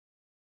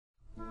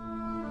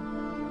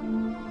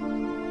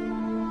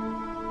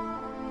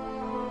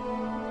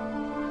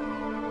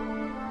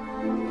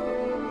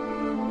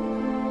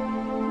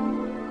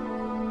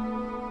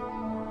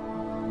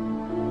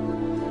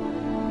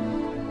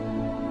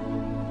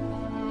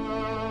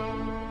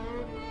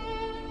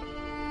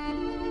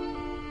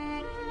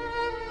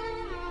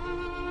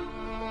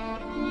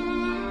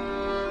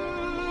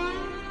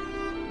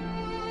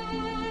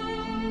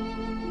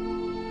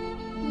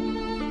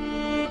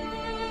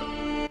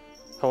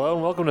Hello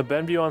and welcome to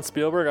Benview on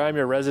Spielberg. I'm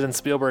your resident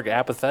Spielberg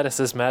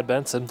apatheticist, Matt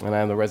Benson. And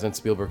I'm the resident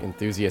Spielberg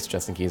enthusiast,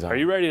 Justin Keyson. Are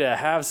you ready to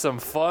have some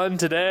fun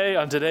today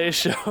on today's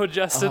show,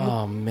 Justin?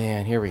 Oh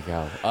man, here we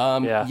go.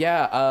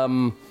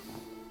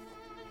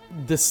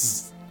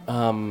 This is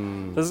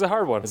a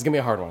hard one. It's gonna be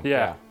a hard one.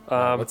 Yeah.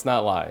 Let's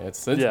not lie.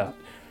 It's Yeah.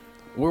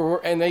 We're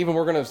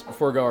gonna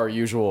forego our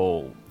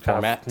usual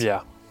format.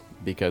 Yeah.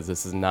 Because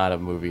this is not a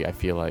movie.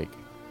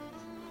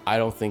 I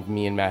don't think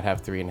me and Matt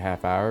have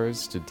 3.5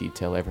 hours to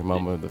detail every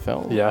moment of the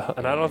film. Yeah,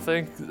 and I don't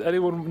think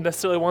anyone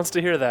necessarily wants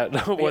to hear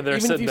that when they're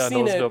sitting down to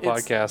listen to a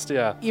podcast.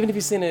 Yeah. Even if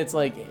you've seen it, it's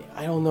like,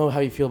 I don't know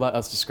how you feel about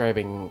us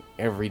describing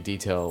every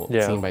detail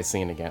scene by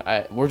scene again.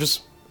 We're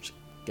just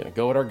gonna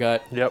go with our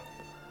gut. Yep.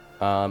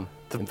 The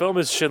film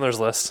is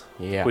Schindler's List.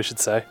 Yeah. We should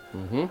say.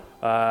 Mm-hmm.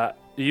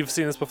 You've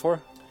seen this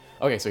before?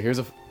 Okay, so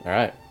all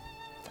right.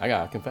 I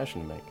got a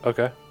confession to make.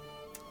 Okay.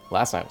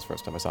 Last night was the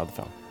first time I saw the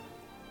film.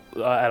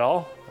 At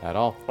all? At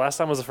all. Last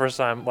night was the first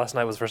time I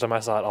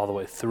saw it all the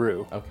way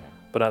through. Okay.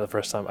 But not the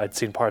first time. I'd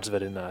seen parts of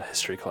it in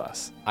history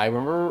class. I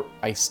remember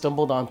I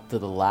stumbled onto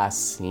the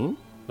last scene.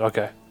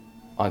 Okay.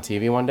 On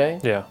TV one day.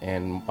 Yeah.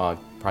 And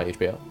probably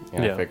HBO.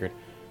 And I figured,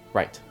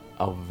 right,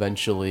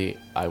 eventually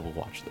I will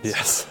watch this.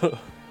 Yes.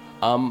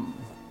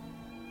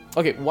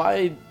 Okay,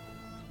 why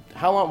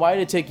did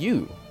it take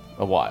you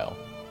a while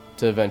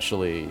to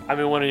eventually... I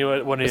mean, when are you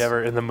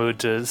ever in the mood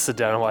to sit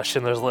down and watch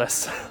Schindler's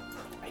List?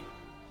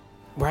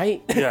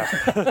 Right? Yeah.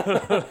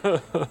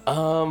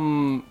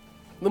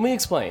 Let me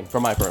explain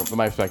from my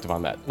perspective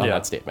on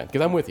that statement,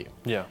 because I'm with you.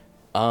 Yeah.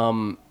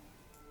 Funny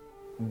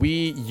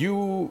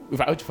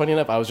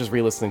enough, I was just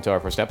re-listening to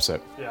our first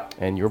episode. Yeah.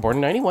 And you were born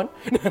in 91.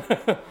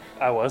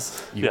 I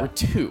was. You were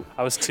 2.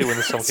 I was 2 when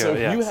this film came So out.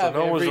 Yeah. you have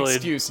every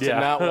excuse to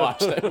not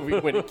watch that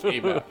movie when it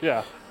came out.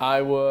 Yeah.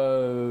 I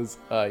was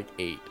like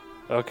 8.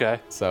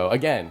 Okay. So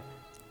again,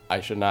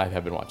 I should not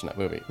have been watching that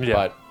movie. Yeah.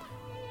 But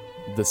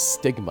the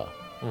stigma,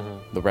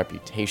 the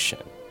reputation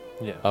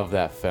of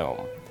that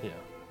film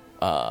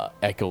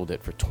echoed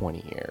it for 20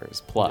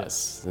 years plus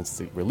since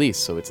the release.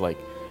 So it's like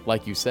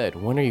you said,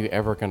 when are you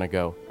ever going to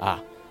go,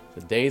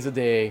 the day's a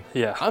day.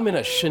 Yeah. I'm in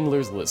a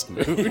Schindler's List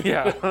mood.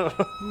 Yeah.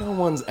 No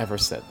one's ever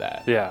said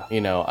that. Yeah.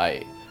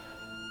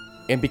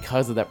 And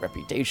because of that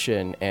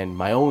reputation and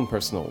my own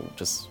personal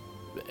just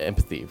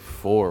empathy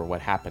for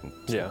what happened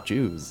to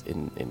Jews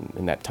in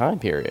that time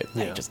period,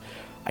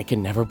 I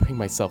can never bring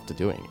myself to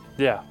doing it.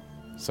 Yeah.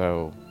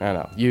 So, I don't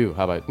know. You,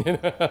 how about...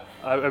 Okay,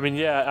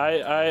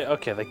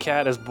 the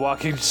cat is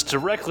walking just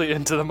directly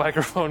into the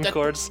microphone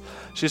cords.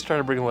 She's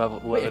trying to bring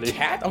levity. Wait, a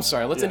cat? I'm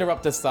sorry, let's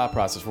interrupt this thought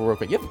process real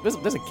quick.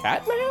 There's a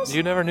cat in my house?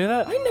 You never knew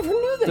that? I never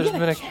knew that.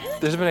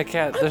 There's been a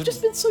cat. I've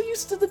just been so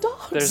used to the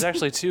dogs. There's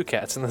actually 2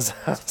 cats in this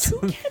house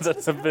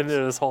that have been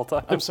here this whole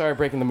time. I'm sorry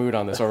breaking the mood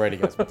on this already,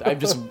 guys, but I've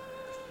just...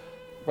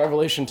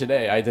 Revelation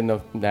today, I didn't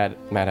know Matt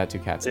had 2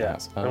 cats in the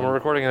house. And we're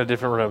recording in a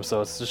different room,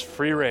 so it's just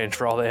free range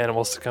for all the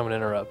animals to come and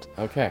interrupt.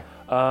 Okay.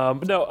 I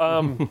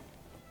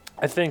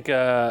think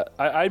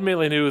I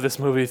mainly knew this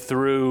movie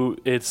through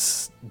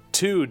its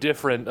 2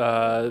 different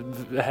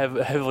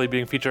heavily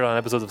being featured on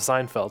episodes of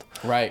Seinfeld.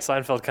 Right.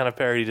 Seinfeld kind of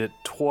parodied it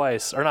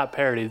twice, or not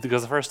parodied,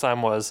 because the first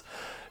time was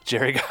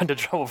Jerry got into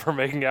trouble for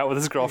making out with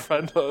his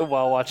girlfriend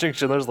while watching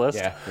Schindler's List.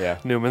 Yeah.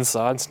 Newman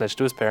saw and snitched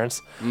to his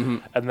parents. Mm-hmm.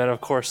 And then,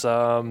 of course,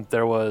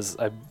 there was,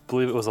 I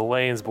believe it was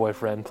Elaine's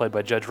boyfriend, played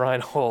by Judge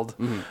Reinhold,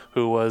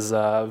 who was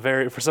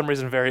for some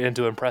reason, very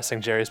into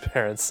impressing Jerry's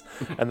parents.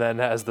 And then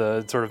has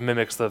the sort of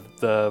mimics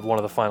the one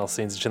of the final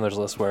scenes of Schindler's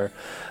List where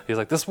he's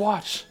like, this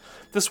watch,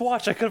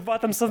 I could have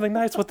bought them something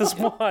nice with this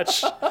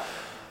watch.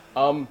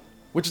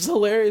 Which is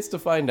hilarious to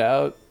find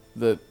out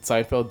that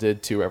Seinfeld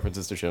did 2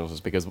 references to Schindler's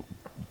List because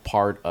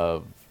part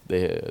of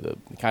the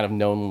kind of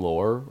known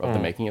lore of the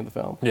making of the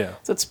film is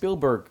that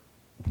Spielberg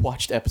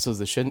watched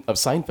episodes of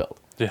Seinfeld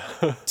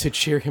to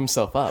cheer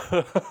himself up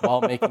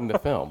while making the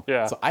film.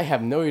 Yeah. So I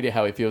have no idea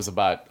how he feels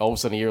about all of a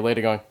sudden a year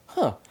later going,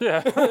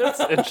 Yeah, that's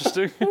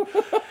interesting.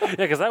 Yeah,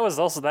 because that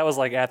was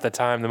like at the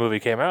time the movie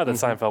came out that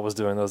Seinfeld was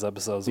doing those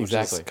episodes, which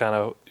is kind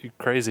of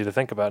crazy to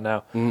think about now.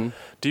 Mm-hmm.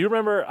 Do you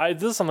remember?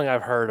 This is something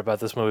I've heard about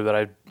this movie, but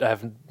I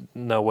have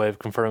no way of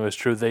confirming it's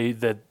true.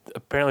 That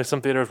apparently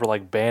some theaters were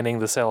like banning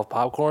the sale of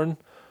popcorn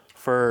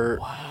for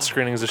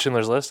screenings of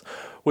Schindler's List,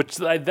 which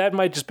that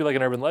might just be like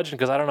an urban legend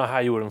because I don't know how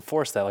you would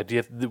enforce that. Like,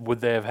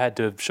 would they have had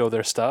to show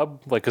their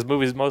stub? Like,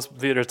 because most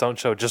theaters don't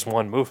show just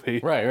one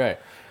movie. Right.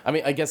 I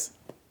mean, I guess.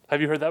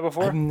 Have you heard that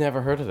before? I've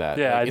never heard of that.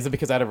 Yeah. Like, is it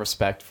because out of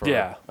respect for?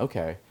 Yeah.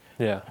 Okay.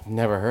 Yeah. I've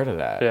never heard of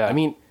that. Yeah. I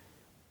mean,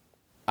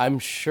 I'm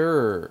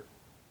sure.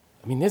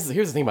 I mean, here's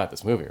the thing about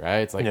this movie, right?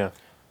 It's like,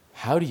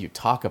 how do you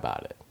talk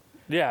about it?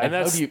 Yeah, and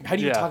how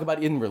do you talk about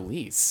it in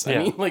release? I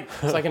mean, like,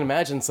 so I can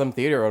imagine some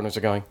theater owners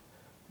are going,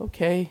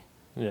 okay,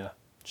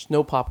 just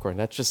no popcorn.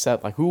 That's just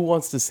set. Like, who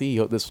wants to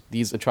see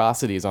these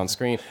atrocities on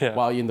screen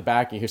while you in the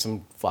back you hear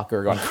some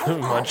fucker going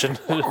munching?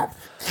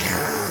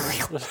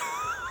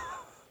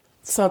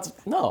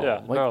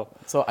 No.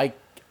 So I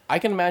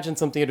can imagine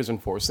some theaters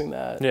enforcing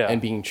that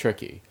and being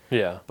tricky.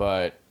 Yeah.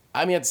 But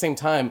I mean, at the same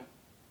time,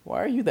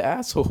 why are you the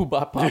asshole who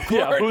bought popcorn?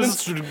 Yeah,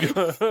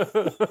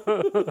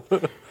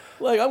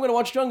 like, I'm gonna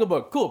watch Jungle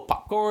Book. Cool,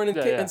 popcorn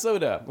and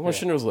soda. I watch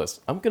Schindler's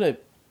List. I'm gonna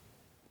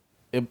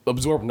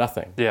absorb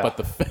nothing but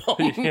the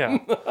film. Yeah.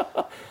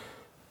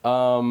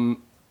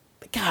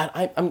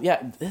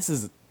 God,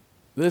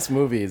 this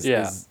movie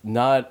is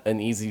not an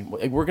easy.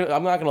 Like,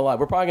 I'm not gonna lie.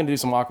 We're probably gonna do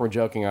some awkward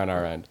joking on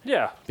our end.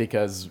 Yeah.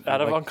 Because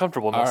out of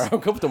uncomfortableness. Our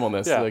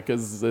uncomfortableness. Yeah.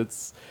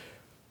 Because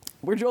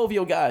we're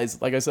jovial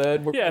guys. Like I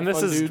said. We're and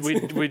this is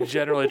we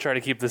generally try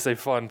to keep this a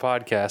fun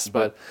podcast,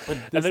 but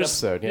this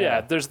episode,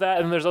 there's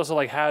that, and there's also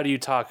like, how do you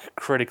talk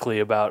critically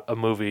about a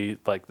movie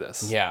like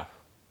this? Yeah.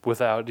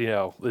 Without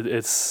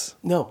it's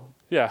no.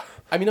 Yeah.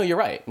 I mean, no, you're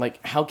right.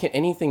 Like, how can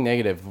anything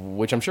negative,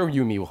 which I'm sure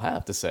you and me will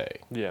have to say.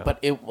 Yeah.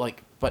 But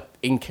but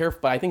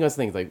I think that's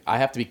the thing. Like, I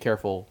have to be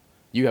careful.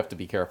 You have to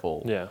be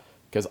careful. Yeah.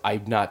 Because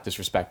I'm not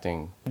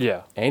disrespecting.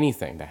 Yeah.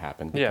 Anything that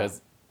happened.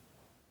 Because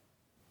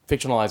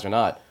fictionalized or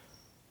not,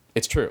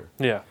 it's true.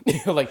 Yeah.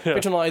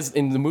 Fictionalized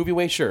in the movie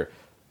way, sure.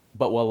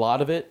 But a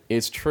lot of it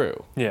is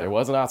true. Yeah. There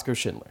was an Oscar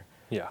Schindler.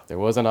 Yeah. There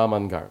was an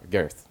Amon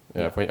Garth.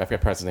 I forgot to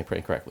pronounce his name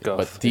correctly. Goth,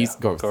 but these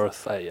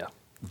Garth,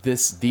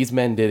 these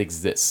men did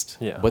exist.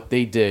 Yeah. What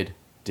they did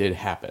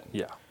happen.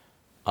 Yeah.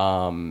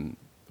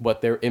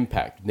 What their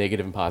impact,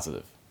 negative and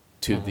positive,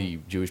 to the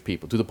Jewish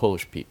people, to the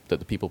Polish people,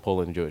 the people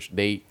Poland and Jewish,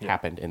 they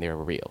happened and they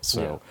were real.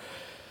 So,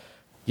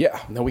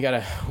 no, we're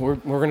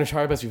gonna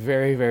try our best to be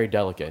very, very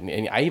delicate.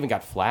 And I even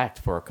got flacked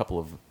for a couple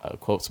of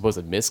quote supposed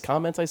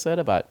miscomments I said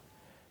about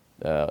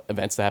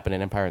events that happened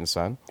in Empire and the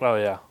Sun. Oh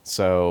yeah.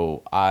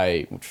 So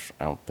which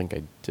I don't think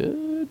I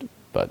did,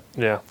 but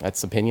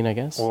that's opinion, I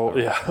guess. Well,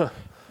 yeah.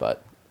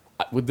 But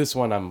with this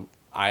one,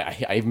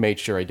 I've made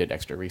sure I did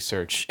extra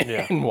research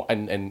and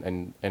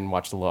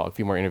watched a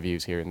few more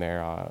interviews here and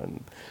there.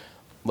 And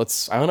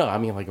I don't know. I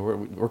mean, like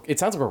it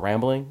sounds like we're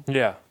rambling.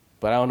 Yeah.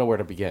 But I don't know where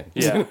to begin.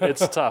 Yeah,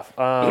 it's tough.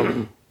 How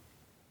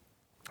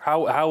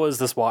was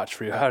this watch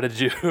for you? How did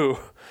you?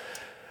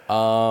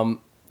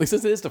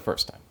 Since it is the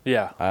first time.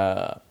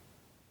 Yeah.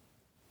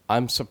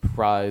 I'm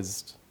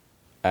surprised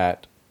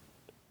at.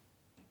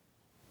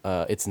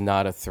 It's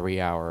not a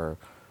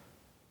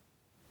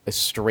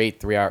straight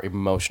 3-hour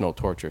emotional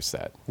torture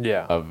set.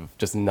 Yeah. Of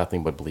just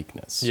nothing but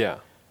bleakness. Yeah.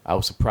 I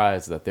was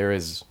surprised that there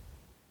is.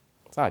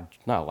 It's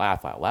not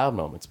laugh out loud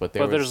moments, but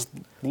there's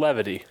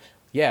levity.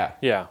 Yeah.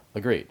 Yeah.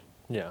 Agreed.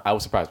 Yeah. I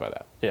was surprised by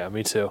that. Yeah,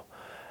 me too.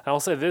 I will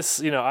say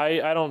this,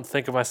 I don't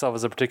think of myself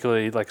as a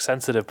particularly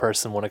sensitive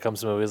person when it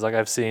comes to movies. Like,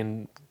 I've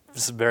seen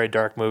some very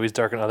dark movies,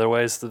 dark in other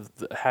ways. The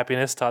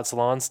Happiness, Todd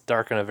Solondz,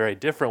 dark in a very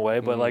different way.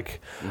 But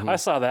I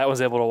saw that,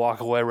 was able to walk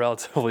away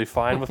relatively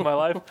fine with my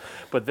life.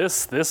 But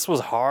this was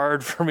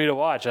hard for me to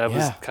watch. I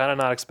was kind of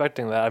not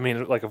expecting that. I mean,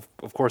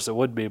 of course it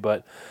would be,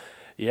 but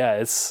yeah,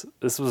 this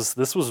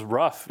was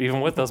rough,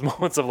 even with those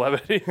moments of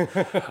levity.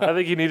 I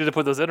think he needed to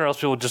put those in, or else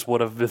people just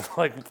would have been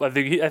like, I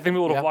think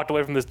people would have walked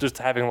away from this just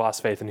having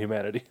lost faith in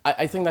humanity.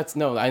 I think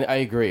I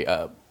agree.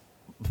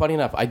 Funny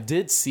enough, I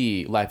did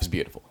see Life is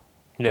Beautiful,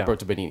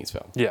 Roberto Benigni's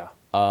film. Yeah.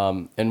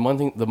 And one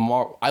thing,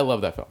 I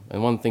love that film,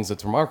 and one of the things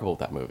that's remarkable with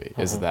that movie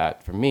is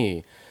that for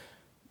me,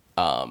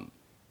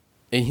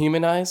 it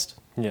humanized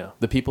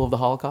the people of the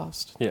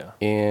Holocaust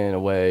in a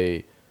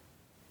way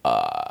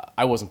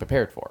I wasn't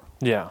prepared for.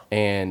 Yeah.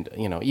 And,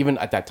 even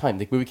at that time,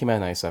 the movie came out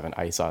in 1997.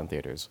 I saw it in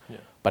theaters. Yeah.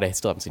 But I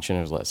still haven't seen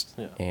Schindler's List.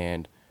 Yeah.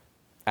 And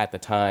at the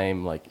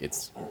time,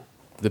 it's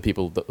the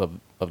people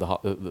of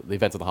the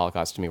events of the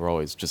Holocaust to me were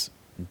always just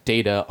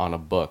data on a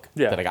book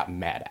that I got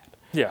mad at.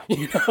 Yeah.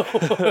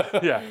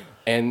 Yeah.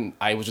 And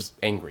I was just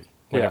angry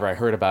whenever I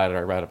heard about it or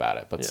I read about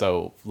it. But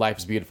so Life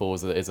is Beautiful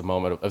is a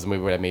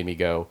movie that made me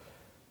go,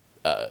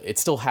 it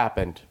still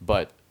happened,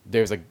 but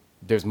there's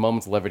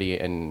moments of levity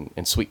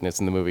and sweetness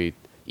in the movie,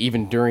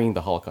 even during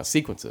the Holocaust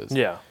sequences.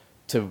 Yeah.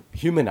 To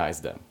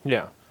humanize them.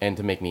 Yeah. And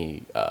to make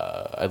me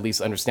at least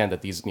understand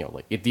that these,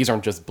 these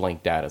aren't just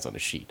blank data on a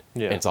sheet.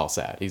 Yeah. And it's all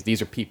sad.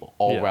 These are people,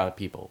 all around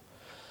people.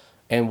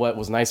 And what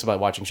was nice about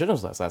watching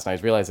Schindler's List last night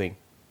is realizing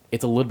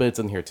it's a little bit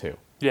in here too.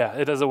 Yeah,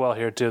 it does it well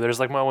here too. There's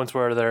moments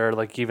where they're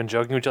even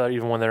joking with each other,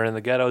 even when they're in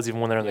the ghettos,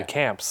 even when they're in the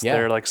camps. Yeah.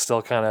 They're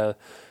still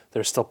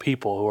there's still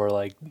people who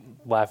are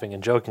laughing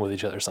and joking with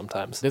each other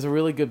sometimes. There's a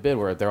really good bit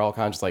where they're all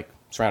kind of just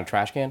surround a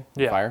trash can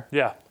on fire.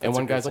 Yeah. And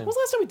one guy's like, when's the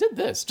last time we did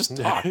this? Just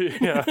talk.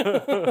 Yeah.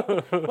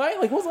 Right?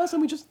 When's the last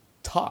time we just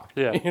talked?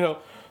 Yeah.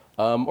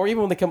 Or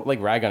even when they come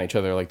rag on each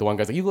other, the one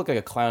guy's like, you look like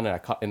a clown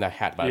in that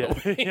hat, by the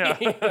way. Yeah.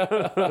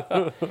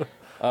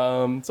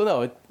 So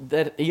no,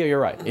 you're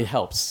right. It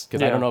helps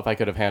because I don't know if I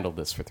could have handled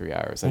this for 3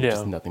 hours and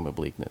just nothing but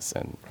bleakness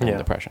and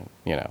depression.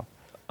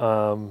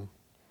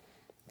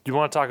 Do you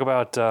want to talk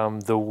about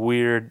the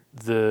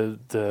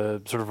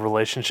sort of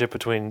relationship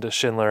between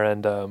Schindler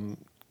and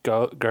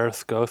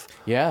Goth?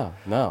 Yeah,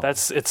 no.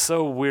 It's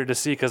so weird to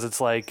see because it's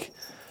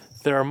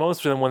there are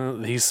moments with him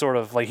when he's sort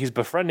of he's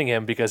befriending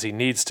him because he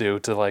needs to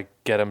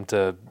get him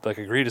to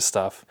agree to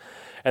stuff.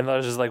 And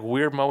there's just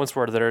weird moments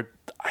where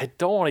I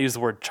don't want to use the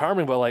word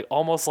charming, but like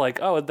almost like,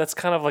 oh, that's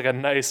kind of like a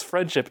nice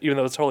friendship, even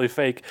though it's totally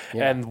fake.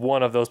 Yeah. And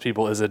one of those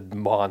people is a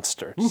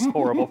monster, just a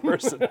horrible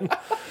person.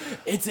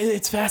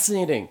 It's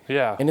fascinating.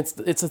 Yeah. And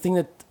it's a thing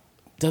that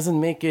doesn't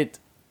make it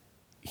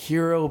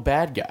hero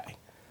bad guy.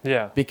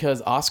 Yeah.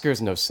 Because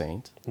Oscar's no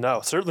saint.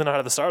 No, certainly not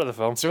at the start of the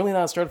film. Certainly not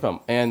at the start of the film.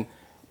 And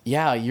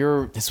yeah,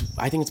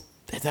 I think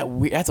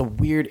that's a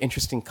weird,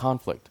 interesting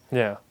conflict.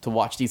 Yeah. To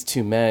watch these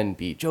two men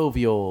be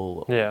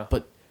jovial. Yeah.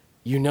 But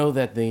you know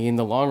that in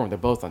the long run, they're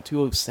both on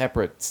two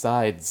opposite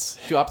sides.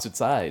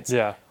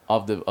 Yeah.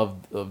 Of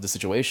the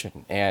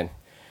situation. And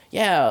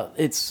yeah,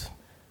 it's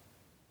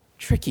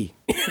tricky.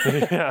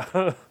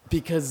 Yeah.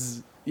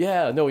 Because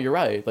no, you're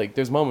right. Like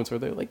there's moments where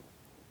they're like,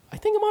 I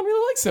think Iman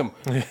really likes him.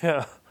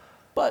 Yeah.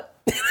 But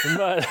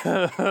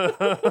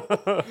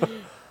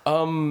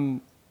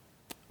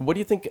what do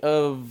you think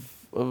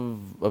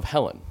of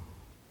Helen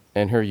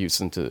and her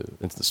use into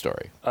the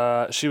story?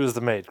 She was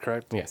the maid,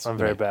 correct? Yes. I'm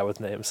very bad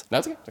with names.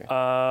 That's okay.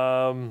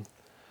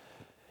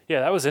 Yeah,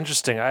 that was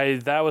interesting.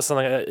 That was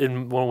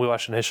something when we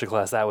watched in history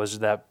class.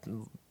 That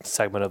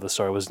segment of the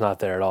story was not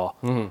there at all.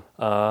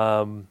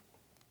 Mm-hmm.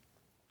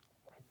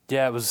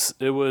 Yeah, it was.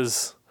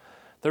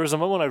 There was a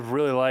moment I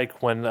really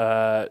like when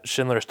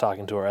Schindler's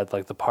talking to her at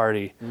like the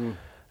party, and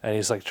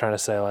he's like trying to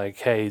say like,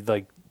 "Hey,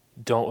 like,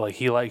 don't like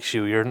he likes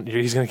you.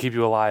 He's gonna keep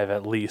you alive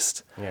at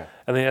least." Yeah.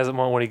 And then he has a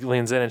moment when he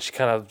leans in and she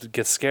kind of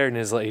gets scared,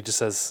 and he just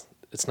says,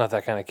 "It's not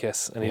that kind of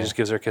kiss," and he just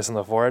gives her a kiss on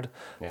the forehead.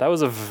 Yeah. That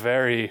was a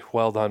very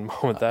well done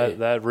moment.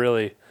 That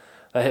really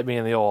hit me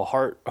in the old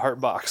heart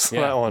box.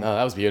 Yeah. That one. No,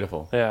 that was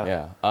beautiful. Yeah.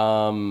 Yeah.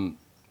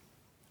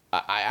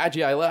 I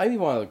even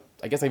want to.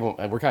 I guess we're kind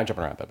of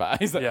jumping around, but I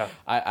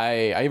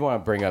even want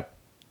to bring up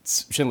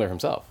Schindler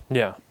himself.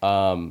 Yeah.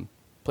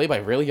 Played by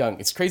really young.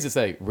 It's crazy to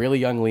say, really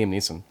young Liam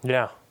Neeson.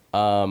 Yeah.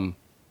 Post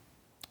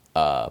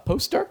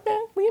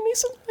Darkman Liam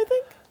Neeson, I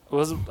think.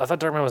 I thought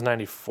Darkman was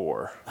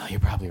 94. Oh,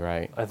 you're probably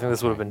right. I think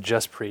this would have been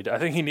just pre. I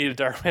think he needed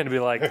Darkman to be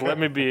like, let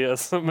me be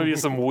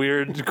some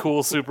weird,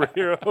 cool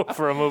superhero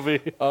for a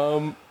movie.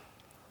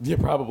 Yeah,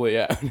 probably,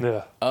 yeah.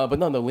 Yeah. But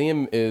no,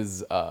 Liam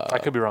is. I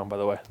could be wrong, by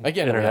the way.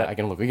 Again, internet. I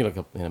can look. We can look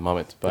up in a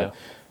moment, but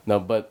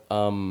like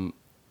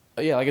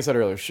I said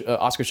earlier,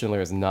 Oscar Schindler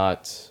is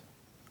not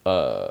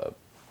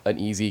an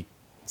easy,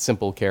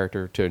 simple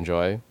character to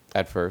enjoy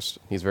at first.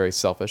 He's very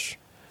selfish.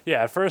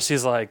 Yeah, at first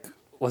he's like,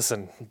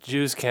 listen,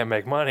 Jews can't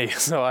make money,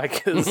 so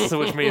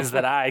which means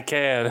that I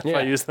can if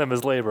I use them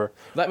as labor.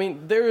 I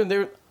mean, they're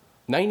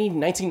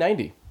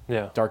 1990.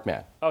 Yeah.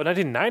 Darkman. Oh,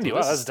 1990. So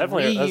wow, that's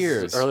definitely 3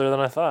 years earlier than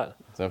I thought.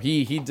 So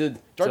he did.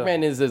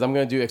 Darkman is I'm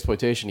going to do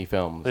exploitation-y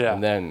films. Yeah.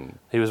 And then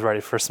he was ready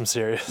for some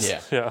serious.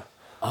 Yeah. Yeah.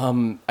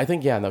 I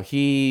think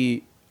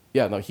he's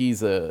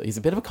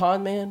a bit of a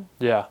con man.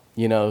 Yeah.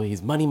 You know,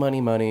 he's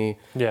money.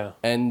 Yeah.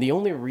 And the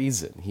only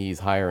reason he's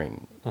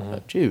hiring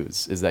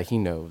Jews is that he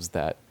knows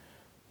that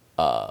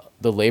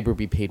the labor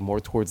be paid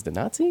more towards the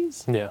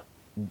Nazis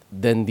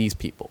than these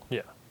people.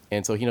 Yeah.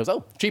 And so he knows,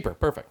 cheaper,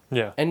 perfect.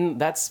 Yeah. And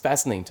that's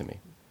fascinating to me.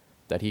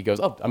 That he goes,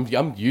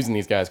 I'm using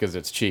these guys because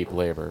it's cheap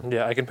labor.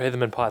 Yeah, I can pay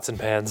them in pots and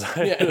pans.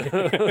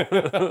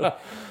 Yeah.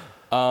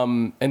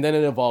 And then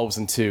it evolves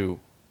into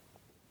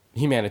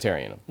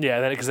humanitarian.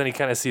 Yeah, because then he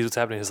kind of sees what's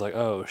happening. He's like,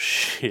 oh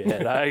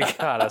shit, I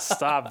gotta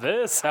stop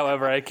this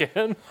however I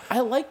can.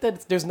 I like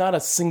that there's not a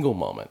single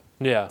moment.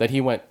 Yeah. That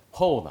he went,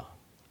 hold on.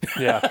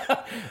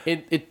 Yeah.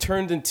 It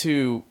turned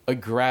into a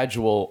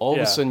gradual. All of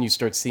a sudden, you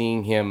start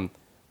seeing him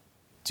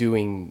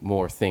doing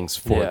more things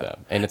for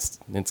them, and it's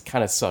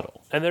kind of subtle.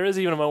 And there is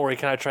even a moment where he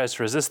kind of tries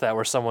to resist that,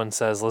 where someone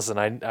says, listen,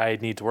 I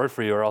need to work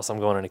for you or else I'm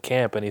going into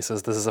camp, and he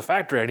says, this is a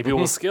factory, I need people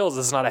with skills,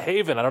 this is not a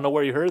haven, I don't know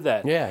where you heard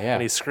that. Yeah.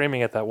 And he's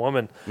screaming at that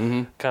woman,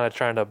 kind of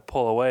trying to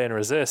pull away and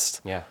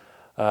resist. Yeah.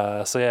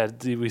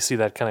 We see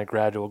that kind of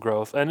gradual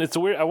growth, and it's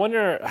weird. I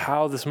wonder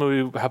how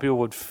people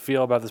would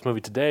feel about this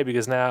movie today,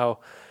 because now,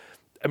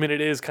 I mean,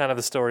 it is kind of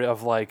the story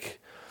of like,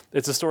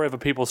 it's a story of a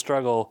people's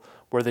struggle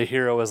where the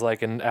hero is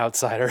like an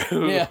outsider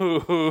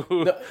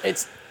No,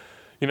 it's,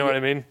 you know what I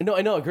mean? No,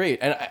 I know, agreed.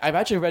 And I've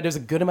actually read there's a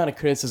good amount of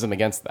criticism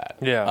against that.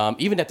 Yeah.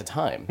 Even at the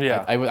time.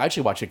 Yeah. I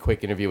actually watched a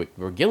quick interview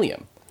where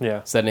Gilliam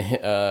said,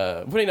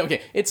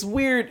 okay, it's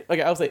weird.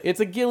 Okay, I'll say it's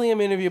a Gilliam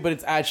interview, but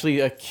it's actually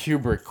a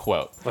Kubrick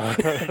quote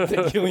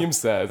that Gilliam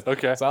says.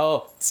 Okay.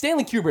 So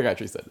Stanley Kubrick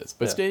actually said this,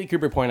 but Stanley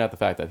Kubrick pointed out the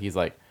fact that he's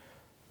like,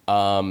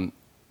 the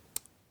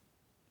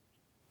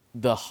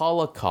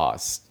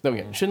Holocaust.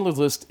 Schindler's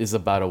List is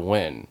about a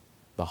win.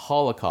 The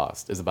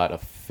Holocaust is about a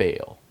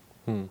fail.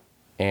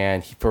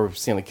 And for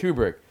Stanley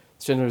Kubrick,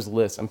 Schindler's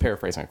List, I'm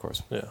paraphrasing, of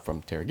course,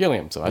 from Terry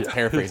Gilliam, so that's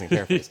paraphrasing.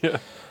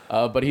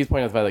 But he's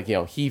pointing out the fact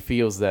that he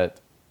feels that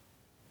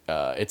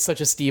it's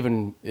such a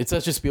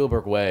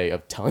Spielberg way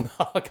of telling the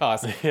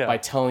Holocaust by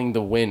telling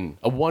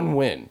one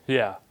win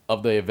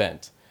of the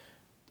event.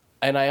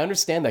 And I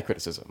understand that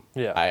criticism.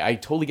 Yeah. I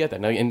totally get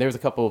that. And there's a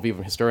couple of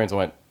even historians who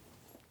went,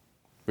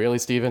 really,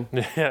 Steven?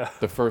 Yeah.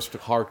 The first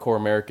hardcore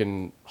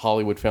American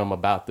Hollywood film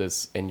about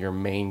this, and your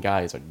main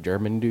guy is a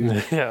German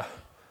dude? Yeah.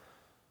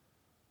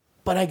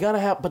 But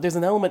but there's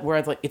an element where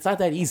it's like, it's not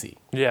that easy.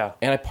 Yeah.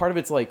 And part of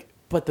it's like,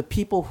 but the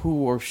people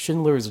who are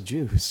Schindler's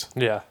Jews.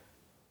 Yeah.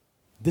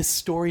 This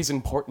story's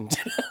important.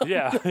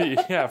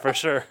 yeah, for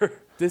sure.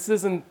 This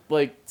isn't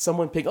like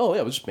someone pick. Oh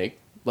yeah, let's just make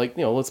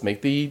let's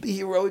make the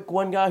heroic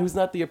one guy who's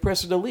not the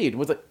oppressor the lead.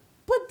 Was like,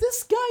 but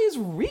this guy is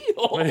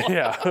real.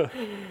 Yeah.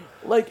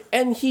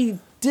 And he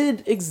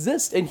did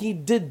exist, and he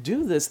did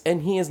do this,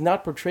 and he is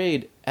not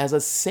portrayed as a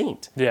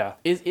saint. Yeah.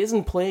 It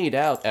isn't played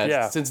out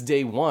as since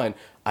day one.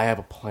 I have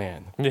a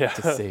plan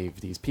to save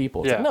these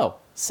people. It's like, no,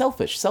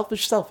 selfish.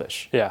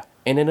 Yeah.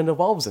 And then it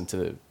evolves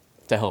into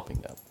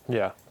helping them.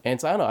 Yeah. And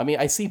so I don't know. I mean,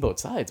 I see both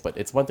sides, but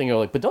it's one thing you're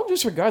like, but don't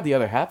disregard the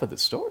other half of the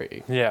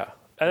story. Yeah.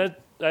 And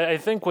I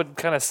think what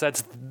kind of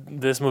sets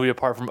this movie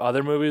apart from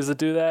other movies that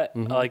do that,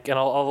 like, and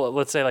I'll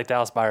let's say like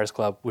Dallas Buyers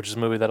Club, which is a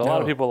movie that a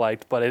lot of people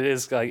liked, but it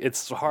is like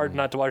it's hard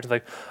not to watch.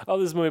 Like, oh,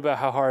 this is a movie about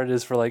how hard it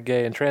is for like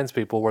gay and trans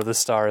people, where the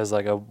star is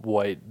like a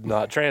white,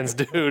 not trans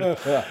dude,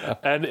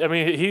 and I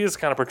mean he is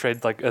kind of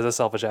portrayed like as a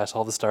selfish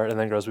asshole to start, and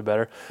then grows to be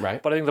better.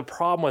 Right. But I think the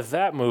problem with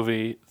that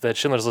movie that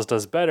Schindler's List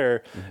does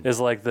better is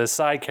like the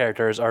side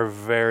characters are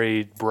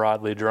very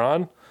broadly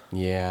drawn.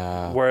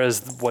 Yeah.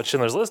 Whereas what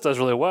Schindler's List does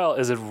really well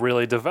is it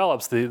really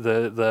develops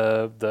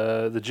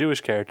the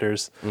Jewish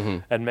characters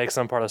and makes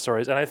them part of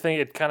stories. And I think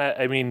it kind of,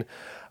 I mean,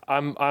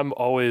 I'm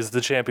always the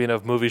champion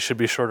of movies should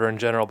be shorter in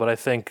general, but I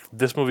think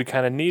this movie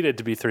kind of needed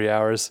to be 3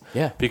 hours.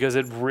 Yeah. Because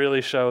it really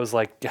shows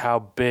like how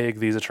big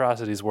these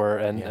atrocities were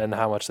and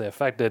how much they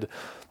affected.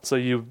 So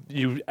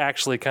you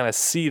actually kind of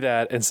see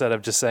that instead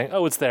of just saying,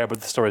 oh, it's there, but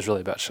the story's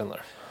really about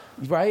Schindler.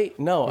 Right?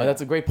 No,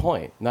 that's a great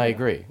point. No, I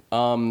agree.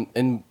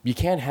 And you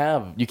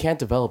can't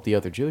develop the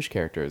other Jewish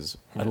characters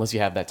unless you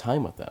have that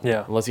time with them.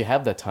 Yeah. Unless you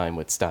have that time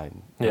with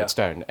Stein.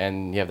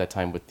 And you have that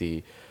time with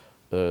the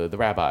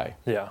rabbi.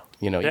 Yeah.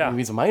 Even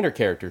he's a minor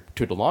character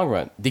to the long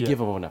run. They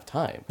give him enough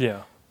time.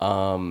 Yeah.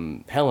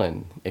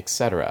 Helen,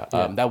 etc.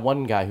 That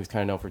one guy who's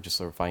kind of known for just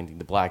sort of finding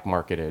the black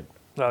marketed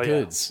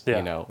goods.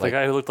 Yeah. The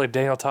guy who looked like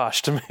Daniel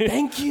Tosh to me.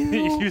 Thank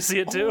you. You see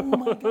it too? Oh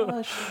my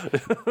gosh.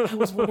 I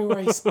was wondering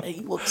where he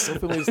looks so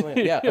familiar.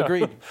 Yeah,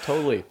 agreed.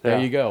 Totally. There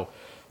you go.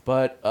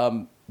 But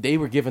they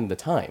were given the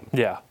time.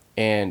 Yeah.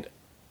 And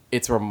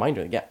it's a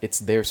reminder. Yeah, it's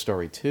their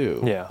story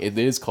too. Yeah. It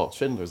is called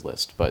Schindler's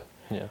List, but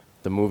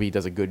the movie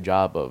does a good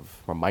job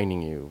of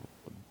reminding you,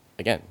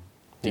 again,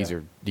 these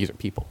are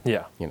people.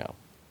 Yeah.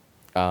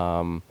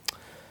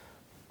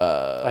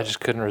 I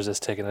just couldn't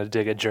resist taking a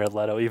dig at Jared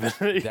Leto, even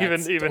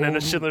in a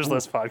Schindler's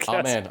List podcast.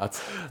 Oh man,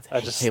 hey,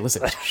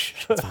 listen,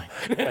 it's fine.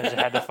 I just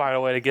had to find a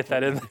way to get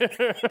that in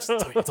there.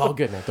 It's all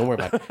good, man. Don't worry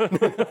about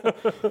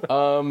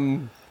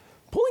it.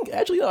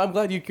 Actually, I'm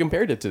glad you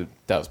compared it to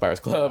Dallas Buyers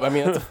Club. I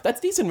mean, that's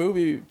a decent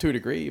movie to a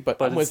degree, but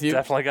I'm with you.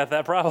 Definitely got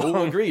that problem.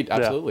 Oh, agreed,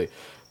 absolutely.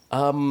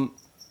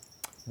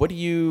 What do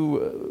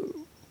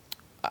you?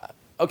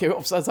 Okay,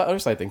 well, so that's the other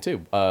side thing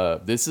too.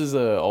 This is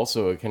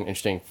also a kind of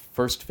interesting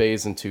first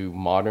phase into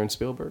modern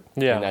Spielberg.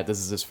 Yeah. In that this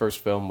is his first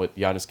film with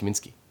Janusz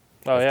Kaminski.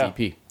 Oh,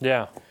 DP.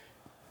 Yeah.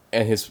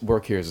 And his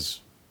work here is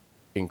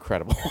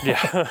incredible.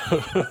 Yeah.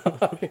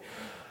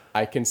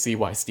 I can see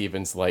why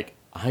Steven's like,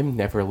 I'm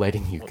never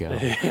letting you go.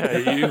 Yeah,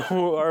 you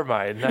are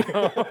mine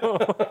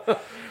now.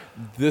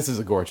 This is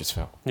a gorgeous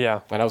film. Yeah.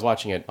 And I was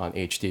watching it on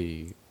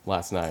HD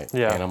last night.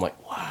 Yeah. And I'm like,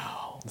 wow.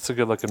 It's a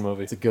good-looking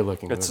movie. It's a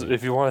good-looking movie.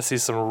 If you want to see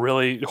some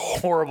really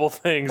horrible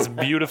things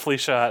beautifully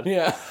shot,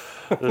 yeah,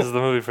 this is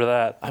the movie for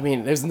that. I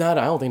mean, I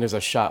don't think there's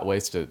a shot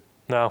wasted.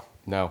 No.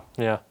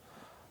 Yeah.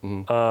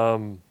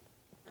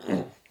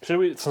 Should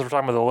we, since we're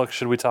talking about the look,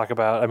 should we talk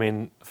about, I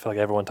mean, I feel like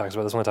everyone talks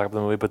about this when we talk about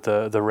the movie, but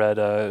the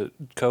red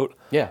coat?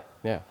 Yeah.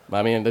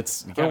 I mean,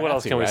 that's... what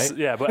else can we right? say?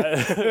 Yeah, but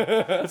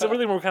it's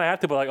everything we're kind of have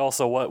to, but like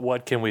also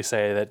what can we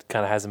say that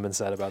kind of hasn't been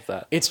said about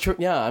that? It's true.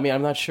 Yeah, I mean,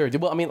 I'm not sure.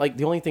 Well, I mean, like,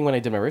 the only thing when I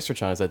did my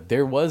research on it is that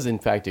there was, in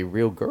fact, a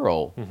real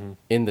girl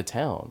in the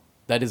town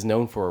that is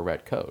known for a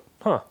red coat.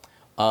 Huh.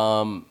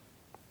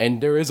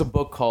 And there is a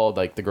book called,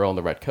 like, The Girl in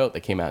the Red Coat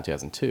that came out in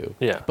 2002.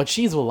 Yeah. But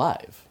she's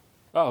alive.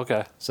 Oh,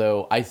 okay.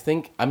 So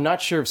I'm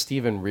not sure if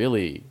Steven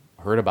really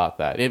heard about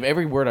that. If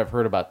every word I've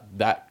heard about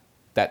that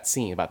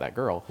scene, about that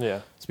girl,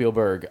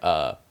 Spielberg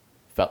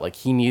felt like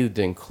he needed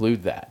to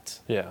include that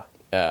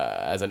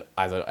as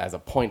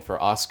a point for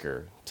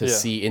Oscar to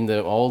see in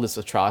all this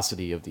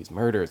atrocity of these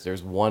murders.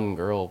 There's one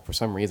girl, for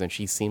some reason,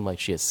 she seemed like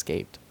she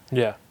escaped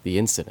the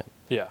incident.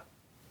 Yeah.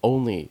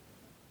 Only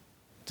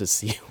to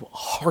see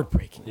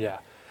heartbreaking. Yeah.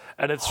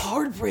 And it's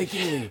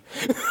heartbreakingly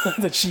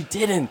that she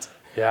didn't.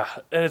 Yeah,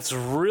 and it's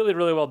really,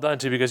 really well done,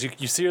 too, because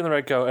you see her in the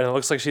red coat, and it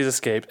looks like she's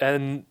escaped,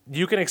 and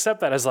you can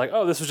accept that as like,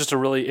 oh, this was just a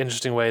really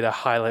interesting way to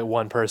highlight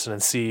one person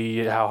and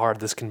see how hard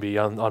this can be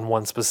on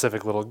one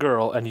specific little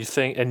girl, and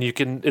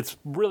it's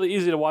really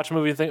easy to watch a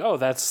movie and think, oh,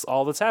 that's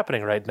all that's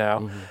happening right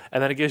now,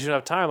 and then it gives you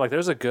enough time, like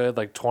there's a good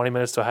 20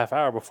 minutes to a half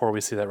hour before we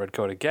see that red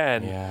coat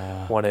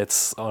again, when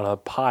it's on a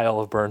pile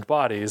of burned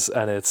bodies,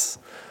 and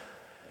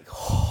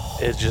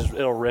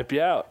it'll rip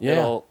you out.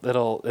 No,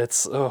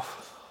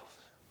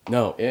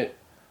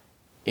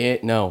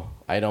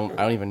 I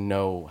don't even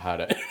know how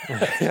to.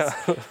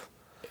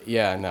 he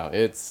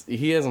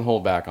doesn't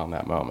hold back on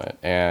that moment,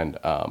 and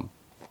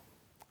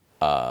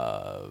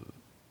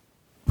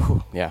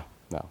Yeah,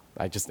 no,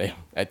 I just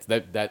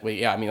that way.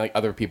 Yeah, I mean, like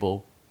other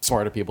people,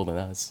 smarter people than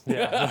us.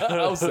 Yeah,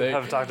 I'll say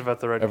I've talked about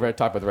the red. I've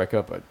talked about the red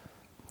coat, but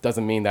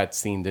doesn't mean that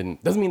scene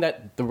didn't. Doesn't mean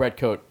that the red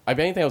coat. If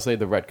anything, I'll say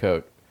the red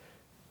coat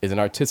is an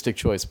artistic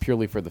choice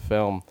purely for the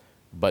film,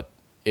 but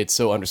it's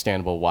so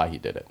understandable why he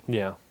did it.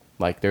 Yeah,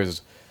 like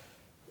there's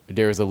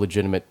a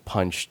legitimate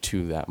punch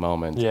to that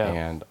moment. Yeah,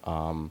 and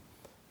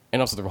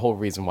also the whole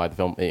reason why the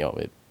film,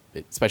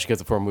 especially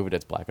because for a movie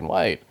that's black and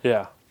white.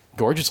 Yeah.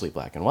 Gorgeously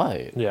black and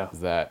white. Yeah.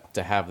 That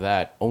to have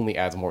that only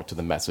adds more to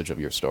the message of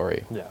your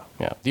story. Yeah.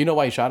 Yeah. Do you know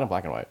why he shot in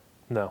black and white?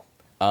 No.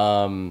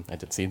 I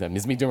didn't see them.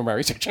 It's me doing my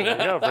research.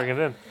 Yeah, bring it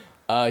in.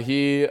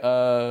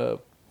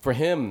 For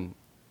him,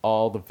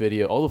 all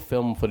the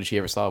film footage he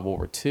ever saw of World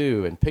War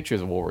II and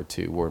pictures of World War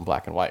II were in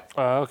black and white.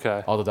 Oh,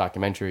 okay. All the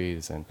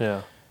documentaries and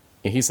yeah.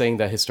 And he's saying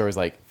that his story is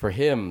like, for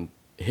him,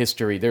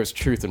 history, there's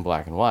truth in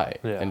black and white.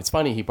 Yeah. And it's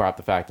funny, he brought up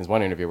the fact in his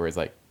one interview where he's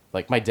like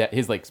my dad,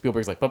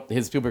 Spielberg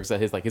said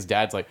his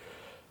dad's like,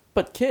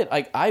 but kid,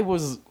 I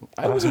was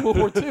in World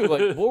War II. Like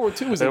World War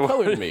II was in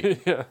color to me.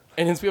 Yeah.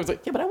 And his Spielberg's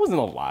like, yeah, but I wasn't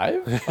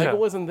alive. Like I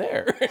wasn't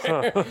there.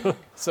 Huh.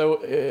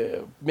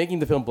 So making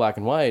the film black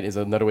and white is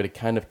another way to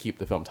kind of keep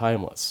the film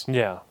timeless.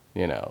 Yeah.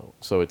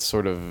 So it's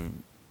sort of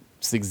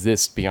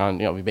exists beyond.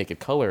 We make it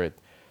color,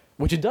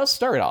 which it does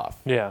start off.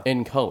 Yeah.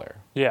 In color.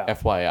 Yeah.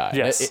 FYI.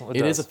 Yes,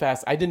 it is a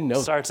fast. I didn't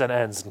know. Starts and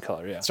ends in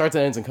color. Yeah. Starts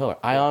and ends in color.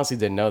 I honestly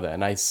didn't know that,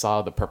 and I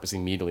saw the purpose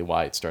immediately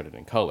why it started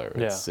in color.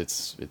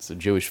 It's a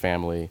Jewish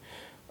family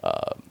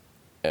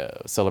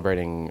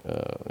celebrating,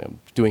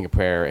 doing a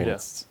prayer, and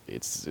it's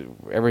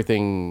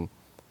everything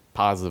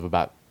positive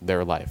about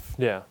their life.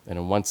 Yeah. And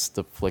then once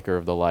the flicker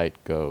of the light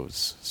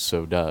goes,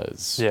 so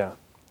does the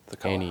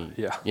color.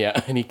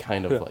 Any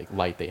kind of like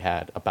light they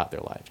had about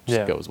their life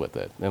just goes with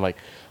it. And like,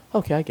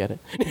 okay, I get it.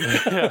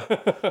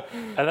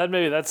 And then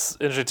maybe that's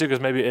interesting too, because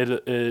maybe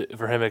it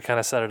for him it kind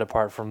of set it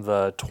apart from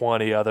the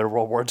 20 other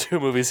World War II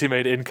movies he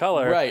made in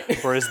color. Right.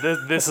 Whereas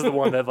this is the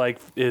one that like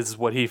is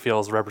what he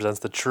feels represents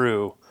the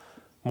true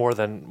more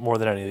than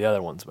any of the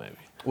other ones. Maybe.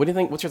 What do you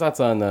think? What's your thoughts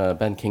on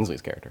Ben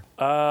Kingsley's character?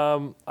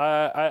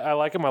 I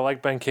like him. I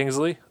like Ben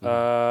Kingsley.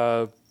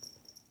 What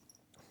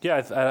do you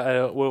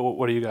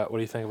got? What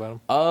do you think about him?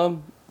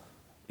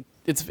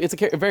 It's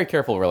a very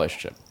careful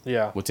relationship.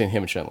 Yeah. Between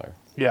him and Schindler.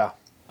 Yeah.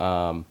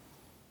 And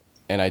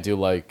I do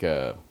like.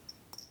 It's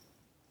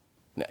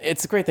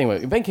a great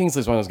thing. Ben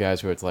Kingsley's one of those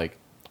guys who it's like,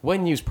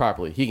 when used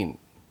properly, he can.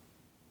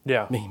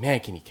 Yeah. Man,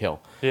 can he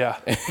kill? Yeah.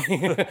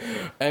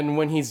 And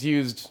when he's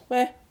used,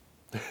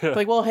 it's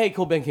like, well, hey,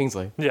 cool, Ben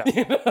Kingsley. Yeah.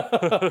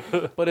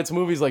 But it's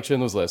movies like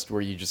Schindler's List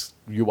where you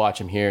watch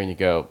him here and you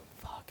go,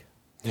 fuck.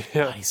 Yeah.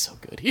 God, he's so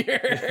good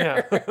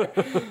here.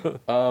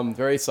 Yeah.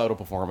 Very subtle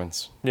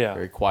performance. Yeah.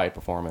 Very quiet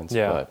performance.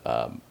 Yeah.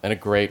 But and a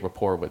great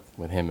rapport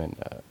with him and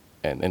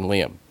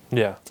Liam.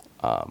 Yeah.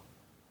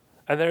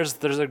 And there's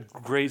a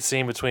great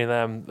scene between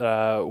them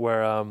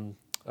where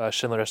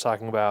Schindler is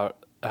talking about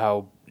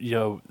how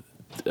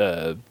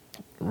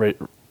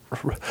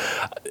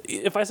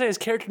if I say his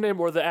character name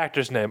or the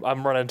actor's name,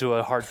 I'm running into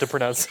a hard to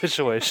pronounce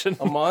situation.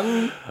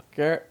 Amon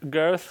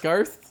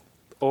Garth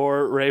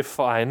or Ray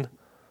Fiennes.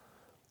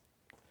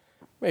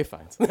 Ray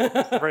Fiennes.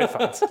 Ray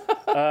Fiennes.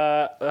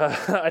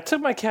 I took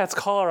my cat's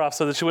collar off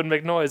so that she wouldn't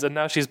make noise, and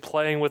now she's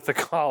playing with the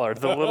collar.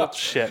 The little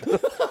shit.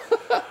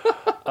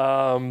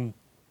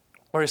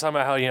 Or he's talking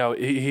about how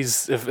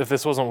he's if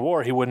this wasn't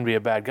war, he wouldn't be a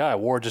bad guy.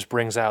 War just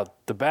brings out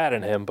the bad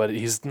in him, but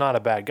he's not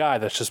a bad guy.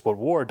 That's just what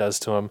war does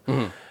to him.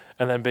 Mm-hmm.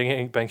 And then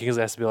Ben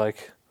Kingsley has to be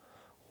like,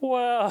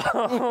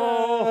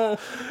 well,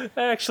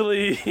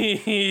 actually,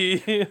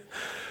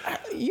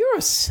 you're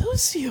a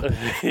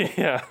sociopath.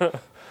 Yeah.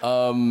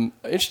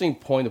 Interesting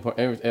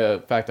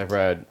fact I've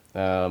read.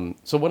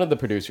 So one of the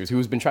producers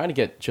who's been trying to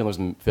get Schindler's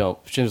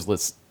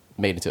List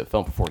made into a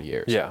film for 40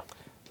 years. Yeah.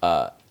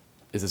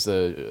 Is this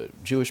a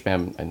Jewish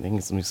man? I think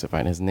let me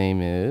find his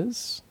name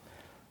is.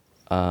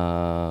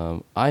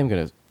 I'm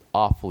gonna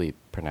awfully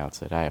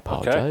pronounce it. I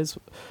apologize.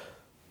 Okay.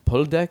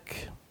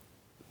 Poldek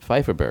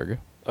Pfeifferberg.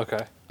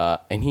 Okay.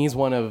 And he's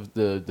one of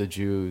the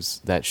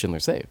Jews that Schindler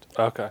saved.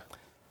 Okay.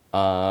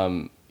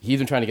 He's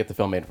been trying to get the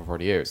film made for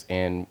 40 years,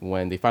 and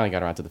when they finally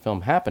got around to the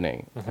film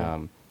happening,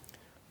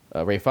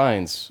 Ray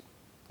Fiennes,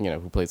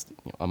 who plays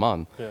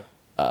Amon,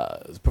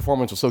 his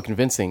performance was so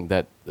convincing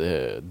that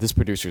this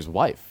producer's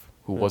wife,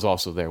 who was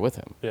also there with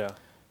him,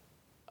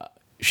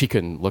 she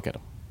couldn't look at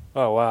him.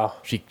 Oh wow.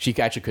 She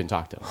actually couldn't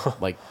talk to him.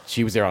 Like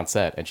she was there on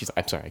set, and she's like,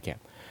 "I'm sorry, I can't."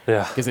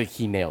 Yeah. Because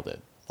he nailed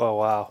it. Oh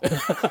wow.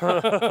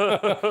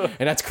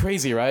 And that's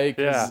crazy, right?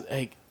 Yeah.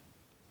 Like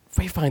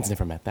Ray Fiennes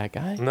never met that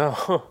guy.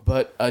 No.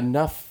 But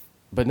enough.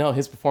 But no,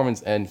 his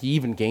performance, and he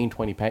even gained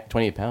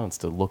 28 pounds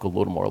to look a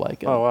little more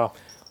like him. Oh wow.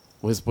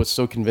 Was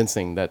so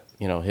convincing that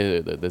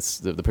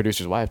the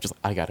producer's wife just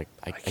I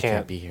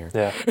can't be here.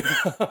 Yeah.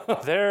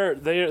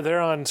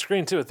 they're on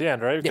screen too at the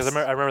end, right? Because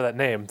I remember that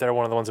name. They're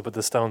one of the ones that put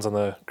the stones on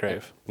the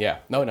grave. Yeah.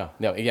 No.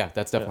 Yeah,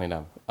 that's definitely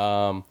them.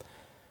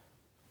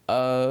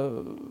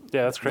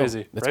 Yeah, that's crazy.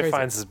 No, that's Ray crazy.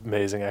 Fiennes is an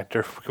amazing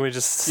actor. Can we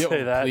just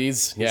say that?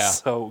 Please, yeah. He's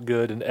so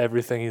good in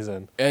everything he's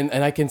in.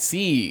 And I can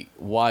see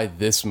why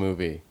this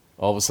movie,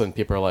 all of a sudden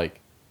people are like,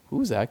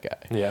 who's that guy?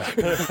 Yeah.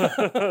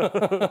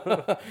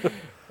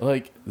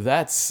 Like,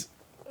 that's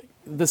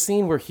the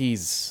scene where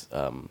he's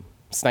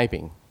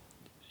sniping.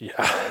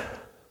 Yeah.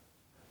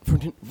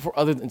 For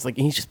other, it's like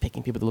he's just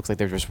picking people that looks like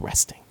they're just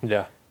resting.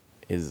 Yeah.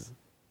 Is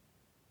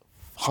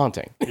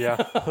haunting. Yeah.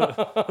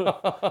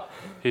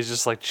 He's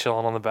just like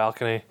chilling on the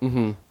balcony.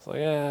 Mm-hmm. It's like,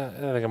 yeah, I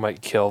think I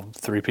might kill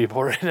 3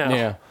 people right now.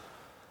 Yeah.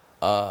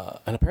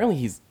 And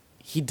apparently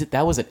he did,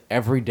 that was an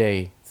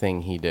everyday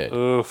thing he did.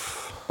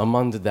 Oof.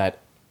 Amon did that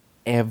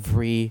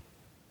every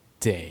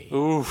day.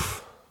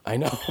 Oof. I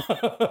know.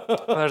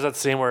 There's that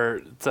scene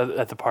where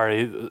at the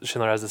party,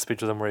 Schindler has this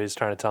speech with him where he's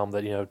trying to tell him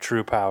that,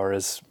 true power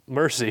is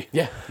mercy.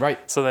 Yeah, right.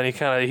 So then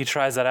he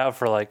tries that out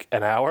for like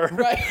an hour.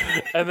 Right.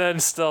 And then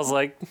still's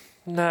like,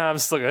 nah, I'm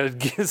still going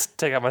to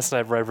take out my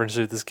sniper rifle and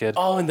shoot this kid.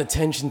 Oh, and the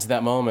tension to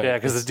that moment. Yeah,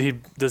 because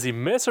does he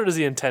miss or does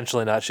he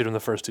intentionally not shoot him the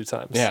first 2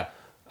 times? Yeah.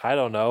 I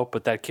don't know,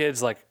 but that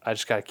kid's like, I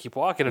just got to keep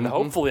walking and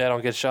hopefully I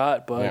don't get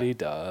shot, but he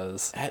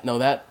does.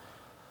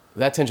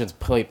 That tension's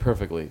played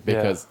perfectly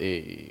because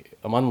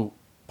Amon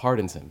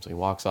pardons him, so he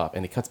walks off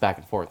and he cuts back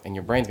and forth, and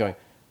your brain's going,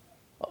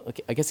 oh,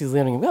 okay, I guess he's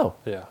letting him go.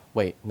 Yeah.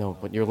 Wait, no,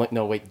 but you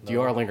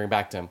are lingering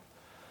back to him.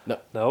 No.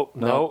 No.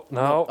 Oh,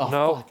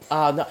 no.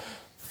 Fuck. No.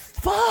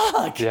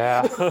 Fuck.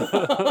 Yeah.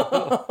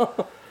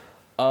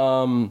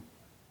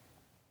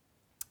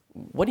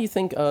 What do you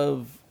think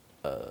of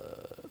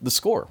the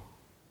score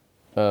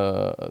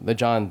that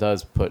John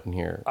does put in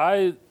here?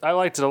 I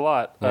liked it a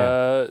lot.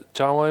 Yeah.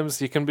 John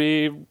Williams, you can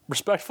be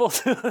respectful.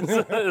 Is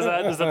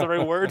that the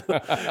right word?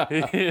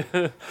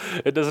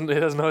 It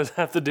doesn't always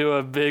have to do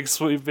a big,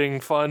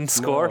 sweeping, fun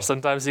score. No.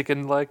 Sometimes he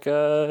can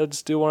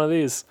just do one of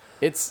these.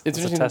 It's a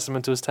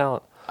testament to his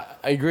talent.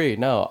 I agree.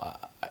 No,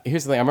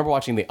 here's the thing. I remember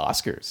watching the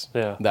Oscars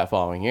that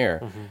following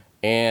year,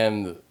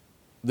 and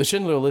the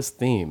Schindler List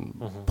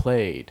theme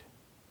played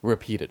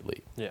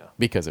repeatedly. Yeah,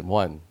 because it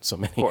won so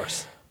many. Of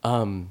course.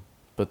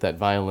 But that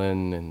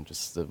violin and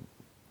just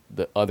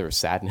the other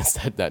sadness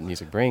that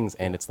music brings,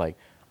 and it's like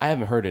I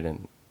haven't heard it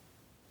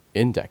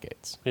in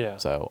decades. Yeah.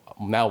 So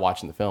now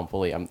watching the film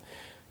fully,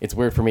 it's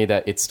weird for me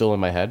that it's still in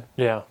my head.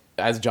 Yeah.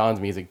 As John's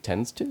music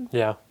tends to.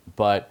 Yeah.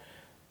 But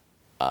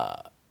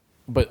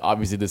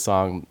obviously this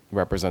song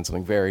represents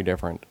something very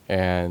different,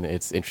 and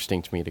it's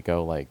interesting to me to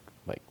go like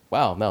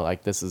wow, no,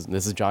 like this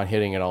is John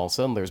hitting it all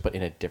cylinders, but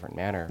in a different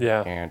manner.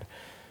 Yeah. And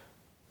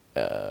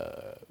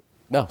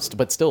no,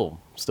 but still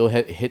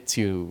hits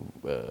you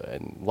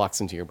and locks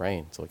into your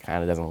brain, so it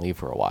kind of doesn't leave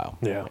for a while.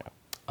 Yeah.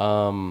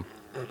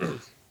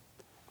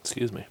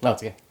 Excuse me. No,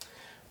 it's okay.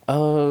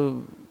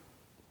 Let's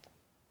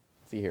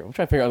see here. I'm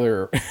trying to figure out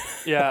other.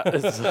 Yeah.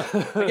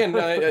 Again,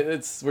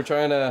 we're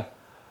trying to.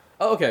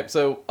 Oh, okay.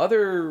 So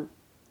other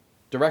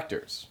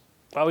directors.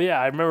 Oh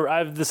yeah, I remember.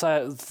 I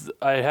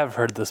have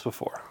heard this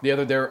before.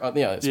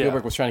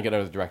 Spielberg was trying to get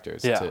other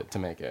directors to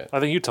make it. I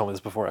think you told me this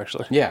before,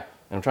 actually. Yeah,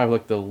 and I'm trying to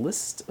look the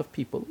list of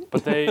people.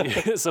 But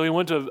so he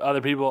went to other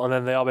people, and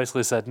then they all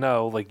basically said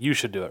no, like you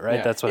should do it, right?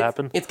 Yeah. That's what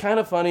happened. It's kind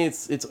of funny.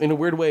 It's in a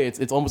weird way.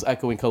 It's almost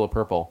echoing Color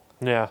Purple.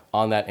 Yeah.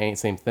 On that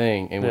same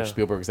thing, in which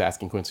Spielberg's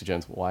asking Quincy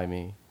Jones, "Why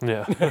me?"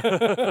 Yeah.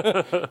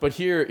 But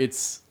here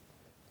it's.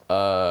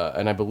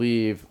 And I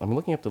believe I'm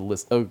looking up the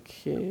list.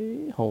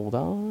 Okay, hold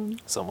on.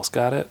 It's almost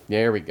got it.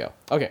 There we go.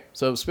 Okay,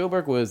 so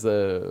Spielberg was.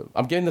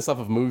 I'm getting this off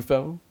of Movie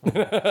Phone.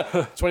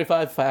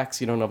 25 facts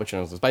you don't know, but you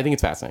know this. But I think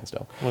it's fascinating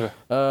still. Okay.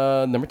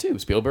 Number 2,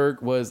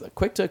 Spielberg was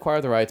quick to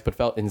acquire the rights, but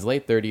felt in his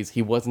late 30s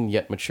he wasn't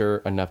yet mature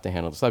enough to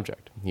handle the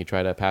subject. He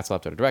tried to pass it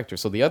off to the director.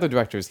 So the other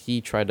directors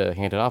he tried to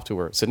hand it off to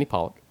were Sidney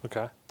Pollack.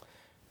 Okay.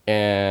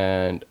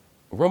 And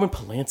Roman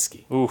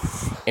Polanski.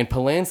 Oof. And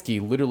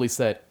Polanski literally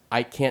said,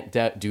 I can't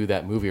do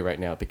that movie right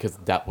now because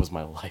that was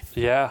my life.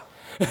 Yeah,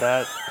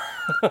 that's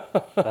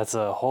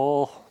a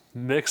whole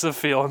mix of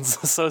feelings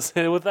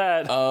associated with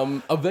that.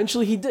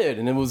 Eventually he did,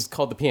 and it was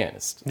called The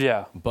Pianist.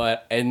 Yeah.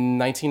 But in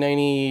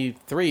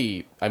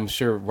 1993, I'm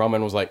sure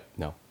Roman was like,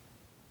 no.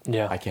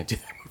 Yeah. I can't do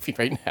that movie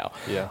right now.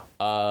 Yeah.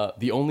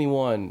 The only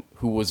one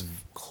who was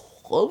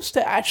close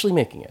to actually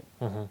making it.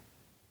 Mm-hmm.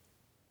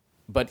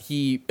 But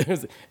he,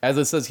 as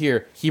it says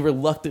here, he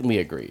reluctantly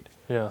agreed.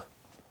 Yeah.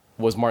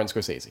 Was Martin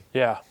Scorsese.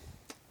 Yeah.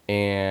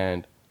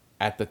 And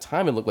at the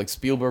time, it looked like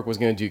Spielberg was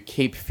going to do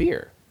Cape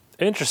Fear.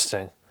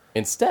 Interesting.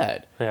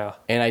 Instead. Yeah.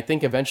 And I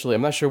think eventually,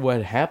 I'm not sure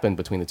what happened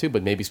between the two,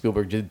 but maybe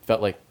Spielberg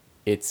felt like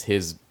it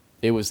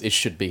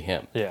should be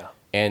him. Yeah.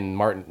 And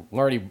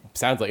Marty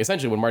sounds like,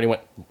 essentially when Marty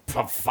went,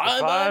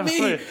 fine by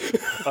me.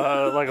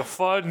 Like a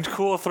fun,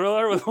 cool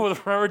thriller with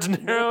Robert De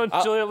Niro and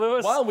Juliette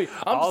Lewis.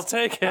 I'll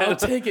take it. I'll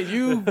take it.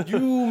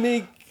 You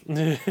make...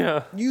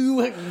 Yeah.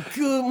 Good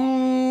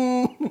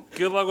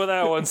luck with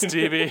that one,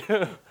 Stevie.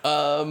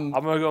 I'm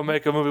gonna go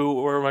make a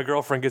movie where my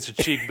girlfriend gets her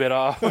cheek bit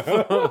off.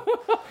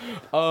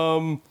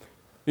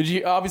 Did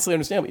you obviously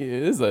understand?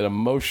 It was an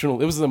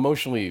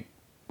emotionally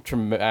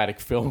traumatic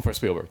film for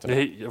Spielberg.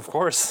 Of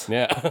course.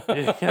 Yeah.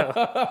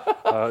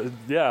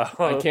 Yeah.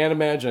 I can't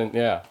imagine.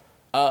 Yeah.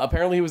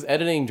 Apparently, he was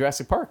editing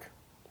Jurassic Park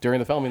during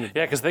the filming.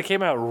 Yeah, because they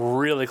came out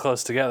really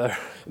close together.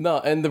 No,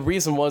 and the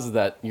reason was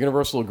that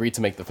Universal agreed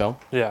to make the film.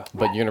 Yeah.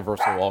 But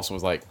Universal also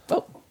was like,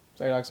 oh,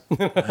 sorry, dogs.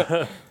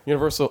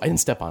 Universal, I didn't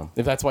step on him.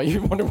 If that's why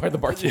you wonder why the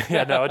bark.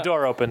 Yeah, no, a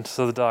door opened,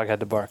 so the dog had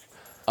to bark.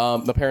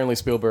 Apparently,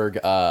 Spielberg,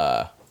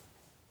 the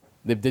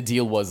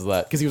deal was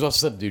that, because he was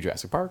also set to do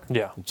Jurassic Park.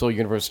 Yeah. So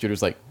Universal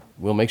Studios like,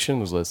 we'll make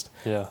Schindler's List.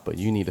 Yeah. But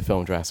you need to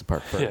film Jurassic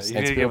Park first. Yeah,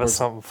 you need to give us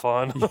something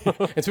fun.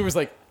 And Spielberg's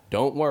like,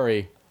 don't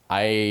worry.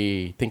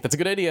 I think that's a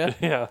good idea.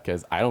 Yeah.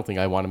 Because I don't think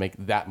I want to make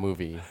that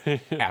movie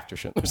after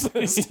Schindler's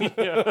List.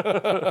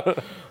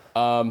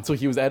 So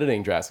he was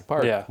editing Jurassic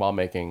Park while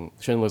making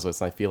Schindler's List,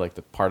 and I feel like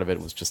the part of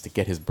it was just to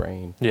get his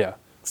brain. Yeah.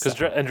 Because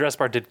Jurassic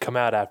Park did come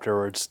out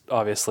afterwards,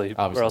 obviously,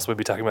 or else we'd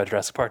be talking about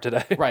Jurassic Park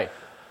today. Right.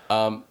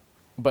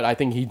 But I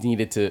think he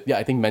needed to. Yeah,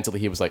 I think mentally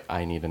he was like,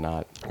 I need to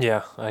not.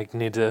 Yeah, I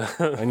need to.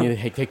 I need to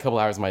take a couple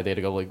hours of my day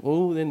to go like,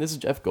 oh, then this is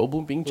Jeff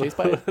Goldblum being chased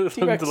by a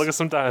T-Rex. To look at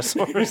some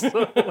dinosaurs.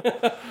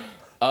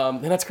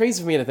 And that's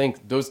crazy for me to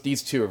think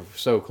these two are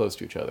so close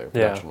to each other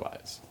production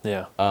wise.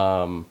 Yeah.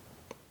 I'm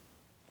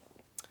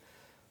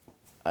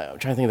trying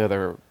to think of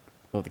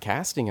the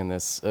casting in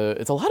this.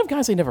 It's a lot of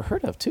guys I never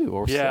heard of too.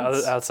 Or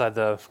outside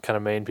the kind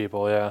of main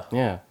people. Yeah.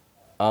 Yeah.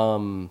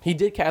 He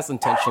did cast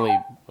intentionally.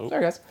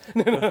 Sorry, guys.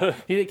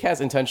 He did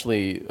cast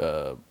intentionally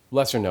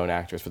lesser known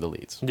actors for the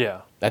leads.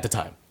 Yeah. At the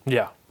time.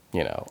 Yeah.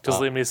 You know. Because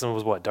Liam Neeson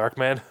was what,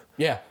 Darkman?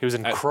 Yeah. He was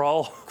in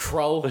Krull.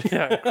 Krull.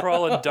 Yeah,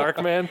 Krull and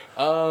Darkman.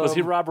 Was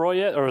he Rob Roy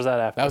yet, or was that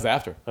after? That was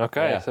after.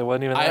 Okay, so it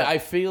wasn't even that. I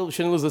feel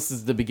Schindler's List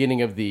is the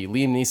beginning of the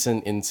Liam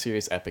Neeson in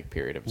serious epic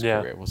period of his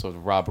career. So it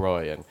was Rob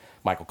Roy and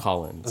Michael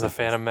Collins. The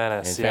Phantom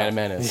Menace. And Phantom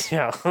Menace.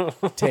 Yeah.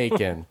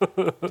 Taken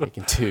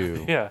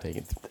 2. Yeah.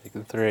 Taken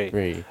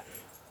 3.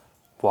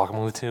 Walk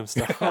Among the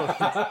Tombstones.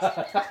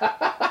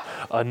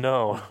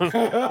 Unknown.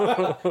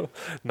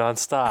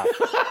 Nonstop.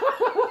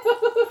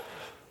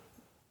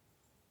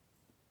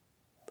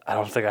 I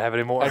don't think I have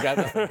any more. I got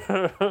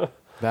nothing.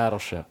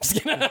 Battleship. Was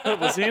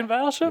he in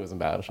Battleship? He was in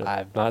Battleship.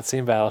 I've not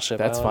seen Battleship.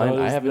 That's fine.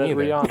 I haven't either.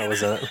 Rihanna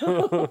was in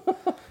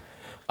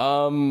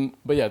it.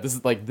 But yeah,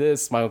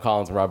 this Michael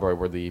Collins and Rob Roy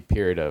were the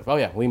period of,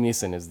 Liam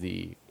Neeson is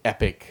the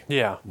epic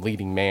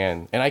leading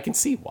man. And I can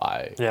see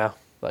why. Yeah.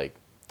 Like,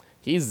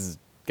 he's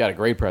got a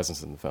great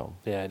presence in the film.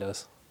 Yeah, he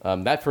does.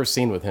 That first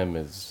scene with him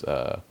is...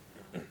 at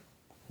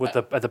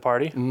the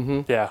party?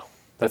 Mm-hmm. Yeah.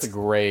 That's a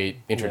great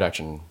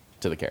introduction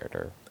to the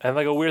character. And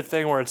like a weird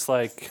thing where it's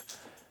like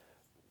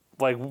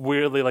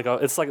weirdly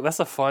it's like that's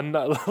a fun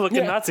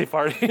looking Nazi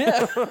party.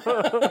 Yeah. Hey,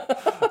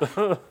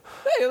 look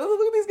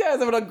at these guys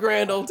having a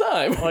grand old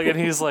time. Like, and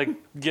he's like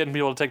getting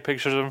people to take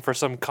pictures of him for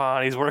some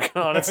con he's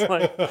working on. It's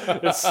like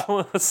it's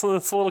a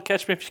little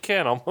Catch Me If You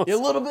Can almost. Yeah, a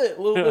little bit.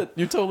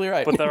 You're totally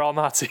right. But they're all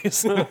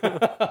Nazis.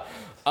 I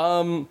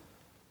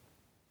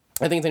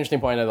think it's an interesting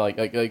point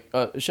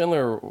that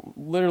Schindler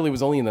literally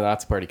was only in the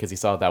Nazi party because he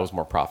saw that was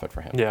more profit for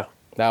him. Yeah.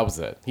 That was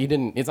it. He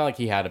didn't. It's not like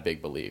he had a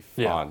big belief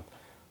on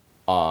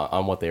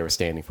what they were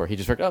standing for. He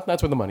just figured,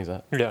 that's where the money's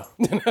at. Yeah.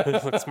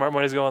 Smart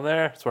money's going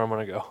there. That's where I'm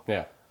gonna go.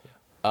 Yeah.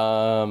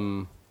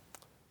 But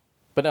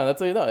no,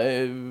 that's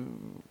I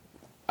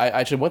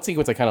actually one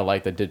sequence I kind of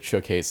like that did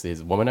showcase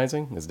his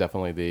womanizing is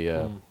definitely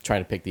the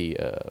trying to pick the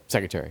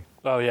secretary.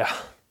 Oh yeah.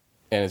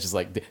 And it's just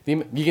like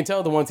you can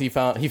tell the ones he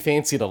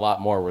fancied a lot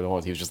more were the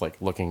ones he was just like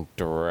looking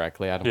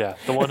directly at him. Yeah,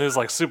 the one who's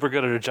like super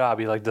good at her job,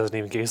 he like doesn't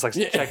even care. He's like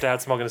checked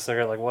out, smoking a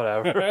cigarette, like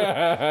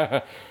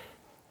whatever.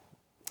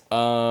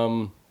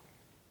 All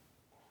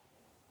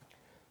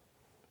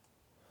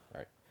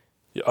right.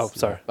 Yeah, oh,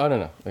 sorry. Oh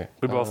no. Okay.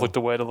 We both looked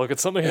away to look at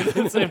something at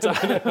the same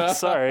time.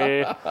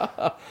 Sorry.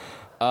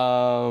 Try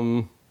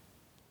to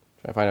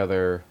find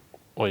other.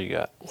 What you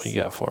got? What you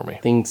got for me?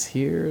 Things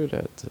here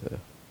that.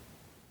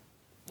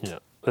 Yeah.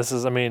 This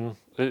is, I mean,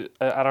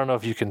 I don't know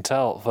if you can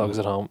tell, folks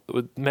at home.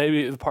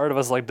 Maybe part of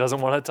us like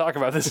doesn't want to talk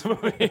about this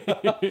movie.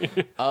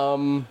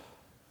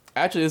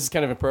 Actually, this is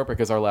kind of appropriate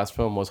because our last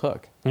film was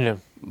Hook. Yeah.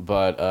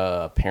 But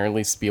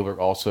apparently Spielberg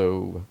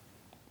also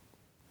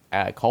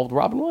called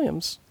Robin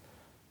Williams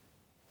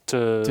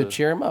to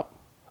cheer him up.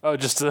 Oh,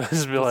 just to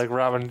be like,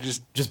 Robin,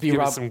 just be give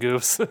us some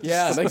goofs.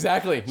 Yeah,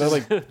 exactly. No,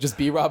 like just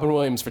be Robin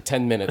Williams for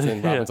 10 minutes,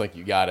 and Robin's like,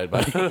 you got it,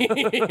 buddy.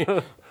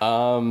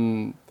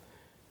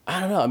 I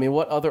don't know. I mean,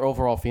 what other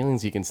overall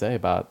feelings you can say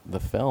about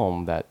the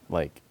film that,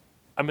 like...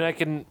 I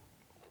mean,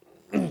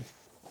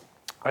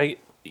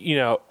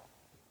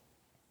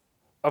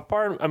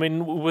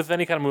 with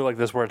any kind of movie like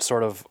this where it's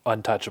sort of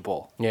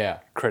untouchable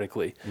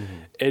critically,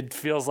 it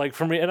feels like,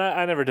 for me, and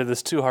I never did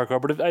this too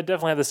hardcore, but I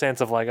definitely have the sense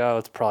of like, oh,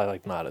 it's probably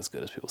like not as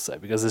good as people say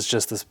because it's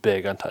just this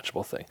big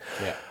untouchable thing.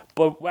 Yeah.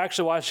 But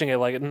actually watching it,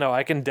 like, no,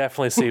 I can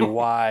definitely see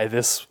why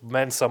this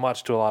meant so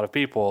much to a lot of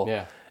people.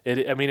 Yeah.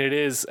 It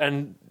is,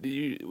 and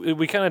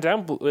we kind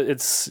of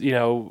it's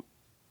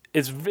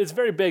it's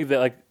very big that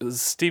like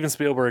Steven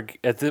Spielberg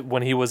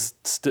when he was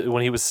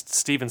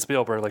Steven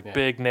Spielberg, like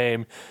big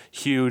name,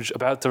 huge,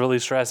 about to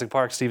release Jurassic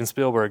Park, Steven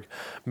Spielberg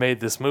made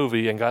this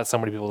movie and got so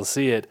many people to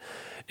see it.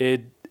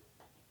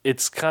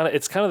 It's kind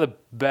of the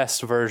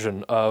best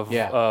version of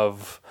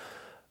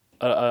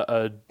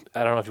a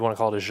I don't know if you want to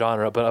call it a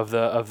genre, but of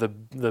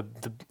the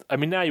I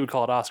mean, now you would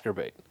call it Oscar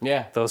bait.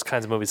 Yeah. Those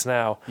kinds of movies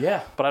now.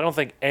 Yeah. But I don't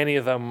think any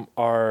of them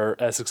are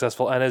as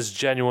successful and as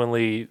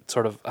genuinely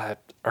sort of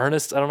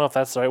earnest. I don't know if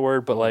that's the right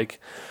word, but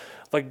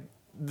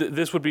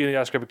this would be in the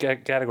Oscar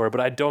category,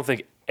 but I don't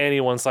think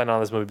anyone signed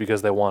on this movie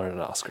because they wanted an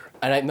Oscar.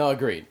 And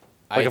agreed.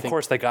 Of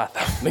course they got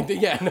them.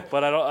 Yeah.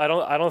 But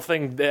I don't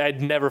think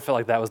I'd never felt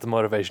like that was the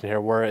motivation here,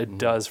 where it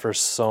does for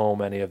so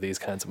many of these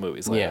kinds of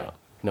movies. Yeah.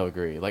 No,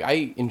 agree. Like,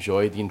 I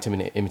enjoyed the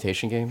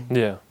Imitation Game.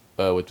 Yeah.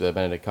 With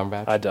Benedict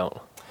Cumberbatch. I don't.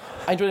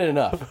 I enjoyed it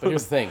enough, but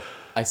here's the thing.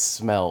 I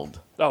smelled.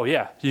 Oh,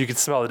 yeah. You could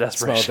smell the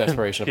desperation.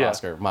 Of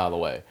Oscar a mile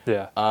away.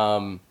 Yeah.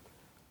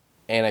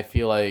 And I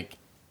feel like,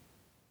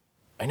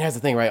 and that's the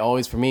thing, right?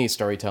 Always for me,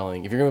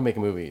 storytelling, if you're going to make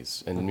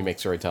movies and you make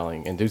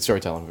storytelling and do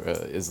storytelling,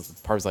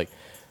 is part is like,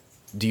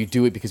 do you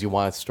do it because you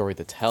want a story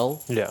to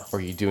tell? Yeah. Or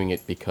are you doing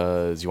it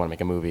because you want to make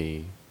a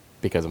movie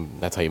because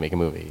that's how you make a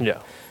movie?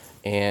 Yeah.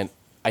 And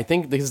I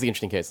think this is the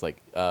interesting case.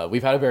 Like,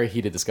 we've had a very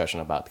heated discussion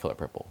about The Color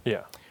Purple.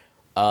 Yeah.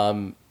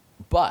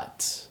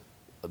 But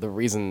the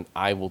reason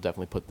I will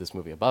definitely put this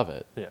movie above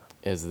it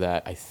is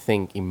that I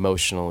think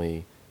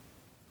emotionally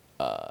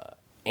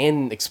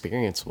and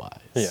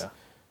experience-wise,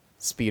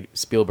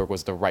 Spielberg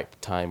was the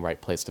right time, right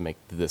place to make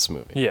this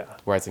movie. Yeah.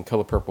 Whereas in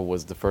Color Purple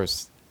was the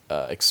first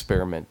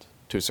experiment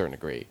to a certain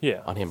degree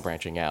on him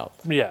branching out.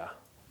 Yeah.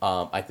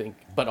 I think,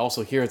 but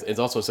also here it's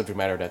also a subject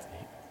matter that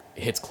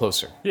hits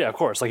closer. Yeah, of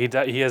course. Like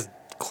he has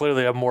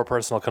clearly a more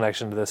personal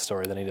connection to this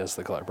story than he does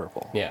to The Color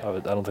Purple. Yeah. I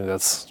don't think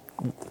that's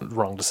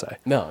wrong to say.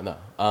 No.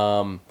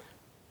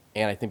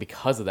 And I think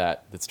because of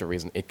that, that's the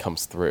reason it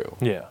comes through.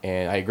 Yeah.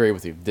 And I agree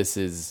with you. This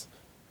is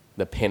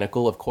the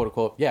pinnacle of quote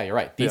unquote. Yeah, you're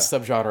right. The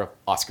subgenre of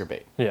Oscar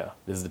bait. Yeah.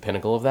 This is the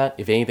pinnacle of that.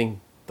 If anything,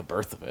 the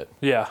birth of it.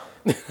 Yeah.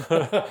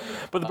 But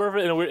the birth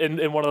of it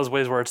in one of those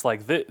ways where it's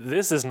like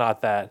this is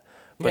not that.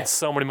 But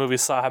so many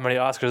movies saw how many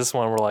Oscars this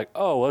one were like,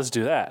 oh, let's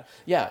do that.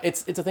 Yeah,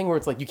 it's a thing where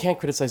it's like you can't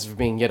criticize it for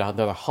being yet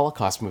another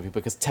Holocaust movie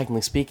because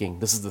technically speaking,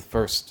 this is the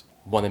first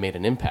one that made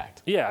an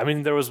impact. Yeah, I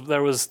mean there was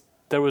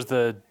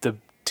the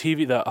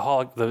TV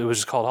it was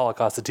just called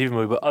Holocaust, the TV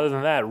movie. But other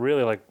than that,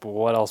 really, like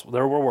what else?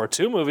 There were World War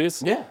II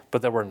movies. Yeah,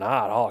 but there were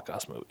not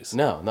Holocaust movies.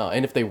 No,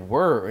 and if they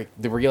were,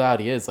 the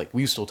reality is like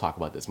we still talk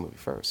about this movie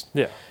first.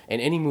 Yeah,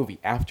 and any movie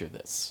after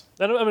this.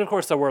 I mean, of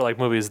course, there were like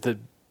movies that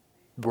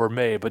were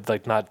made, but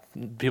like not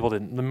people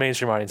didn't. The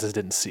mainstream audiences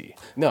didn't see.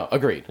 No,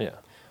 agreed. Yeah.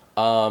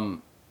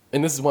 And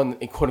this is one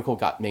that quote unquote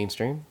got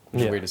mainstream,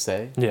 which is weird to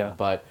say. Yeah.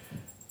 But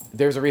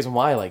there's a reason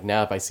why. Like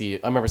now, if I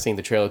remember seeing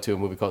the trailer to a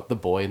movie called The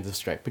Boy in the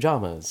Striped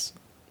Pajamas,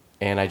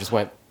 and I just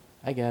went,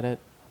 I get it.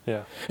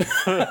 Yeah.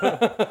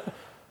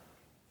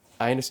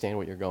 I understand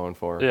what you're going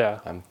for. Yeah.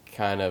 I'm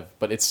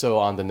but it's so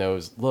on the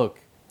nose. Look,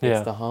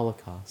 it's the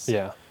Holocaust.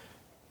 Yeah.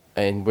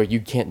 And where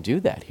you can't do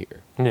that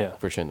here. Yeah.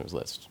 For Schindler's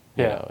List.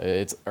 You know,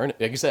 it's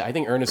like you said. I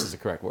think earnest is the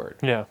correct word.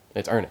 Yeah,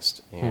 it's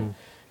earnest and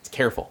it's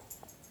careful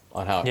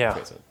on how it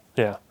portrays it.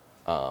 Yeah,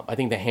 I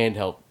think the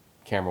handheld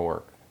camera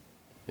work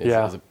is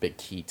a big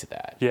key to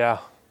that. Yeah,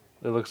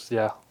 it looks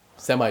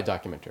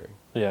semi-documentary.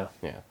 Yeah.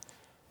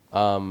 I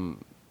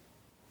don't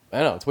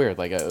know. It's weird.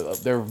 Like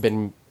there have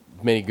been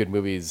many good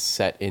movies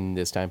set in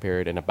this time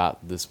period and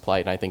about this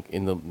plight. And I think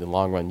in the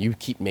long run, you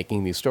keep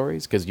making these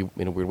stories because you,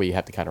 in a weird way, you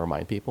have to kind of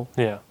remind people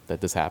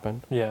that this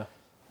happened. Yeah.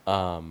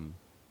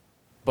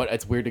 But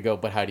it's weird to go,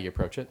 but how do you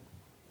approach it?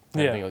 I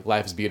think like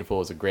Life is Beautiful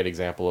is a great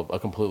example of a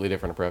completely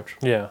different approach.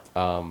 Yeah.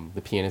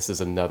 The Pianist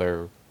is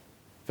another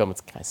film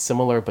that's kind of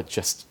similar, but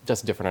just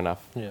different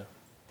enough. Yeah.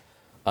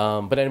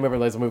 But I remember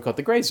there's a movie called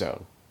The Gray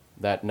Zone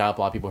that not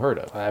a lot of people heard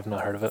of. I have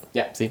not heard of it.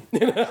 Yeah, see?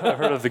 I've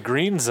heard of The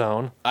Green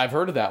Zone. I've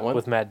heard of that one.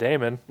 With Matt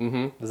Damon.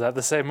 Mm-hmm. Is that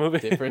the same movie?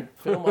 Different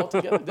film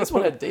altogether. This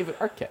one had David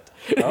Arquette.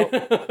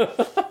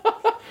 Oh.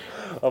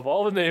 Of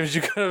all the names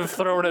you could have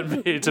thrown at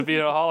me to be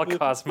in a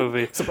Holocaust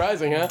movie.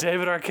 Surprising, huh?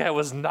 David Arquette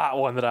was not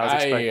one that I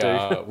was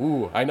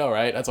expecting. I know,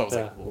 right? That's why I was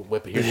like, well,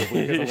 whip it. Here's the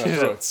whip. I'm going to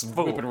throw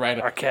it. Whip it right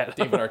at Arquette.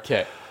 David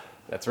Arquette.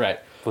 That's right.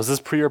 Was this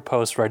pre or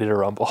post Ready to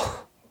Rumble?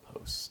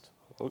 Post.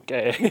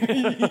 Okay.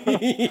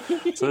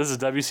 So this is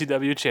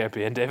WCW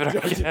champion, David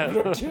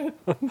Arquette.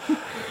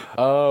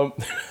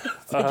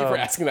 Thank you for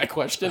asking that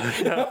question.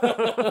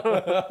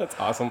 That's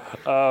awesome.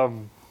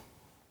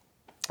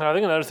 I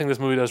think another thing this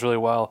movie does really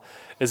well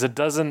is it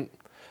doesn't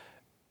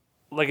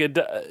like it.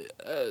 This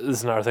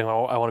is another thing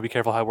I want to be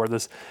careful how I word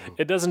this.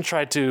 It doesn't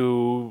try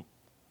to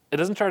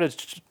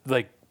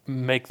like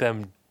make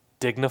them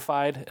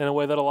dignified in a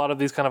way that a lot of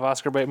these kind of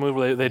Oscar bait movies,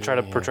 where they try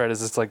to portray it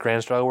as this like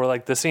grand struggle. Where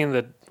like the scene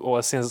that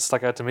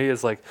stuck out to me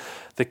is like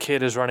the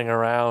kid is running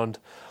around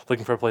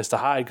looking for a place to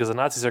hide because the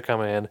Nazis are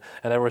coming in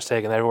and everywhere's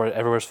taken.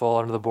 Everywhere's full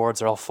under the boards.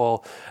 They're all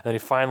full. And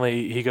then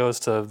he goes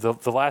to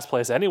the last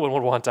place anyone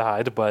would want to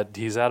hide, but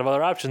he's out of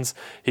other options.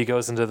 He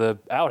goes into the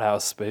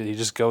outhouse. But he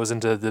just goes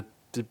into the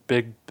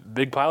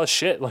big pile of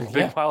shit, like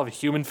big pile of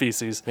human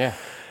feces. Yeah.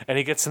 And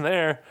he gets in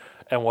there.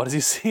 And what does he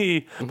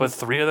see but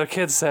 3 other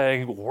kids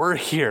saying, "We're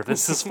here.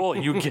 This is full.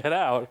 You get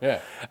out." Yeah.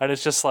 And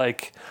it's just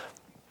like,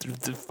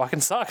 it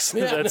fucking sucks.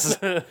 Yeah.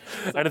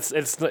 And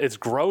it's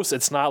gross.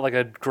 It's not like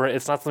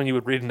it's not something you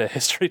would read in a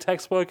history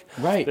textbook.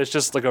 Right. It's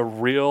just like a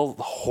real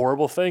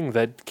horrible thing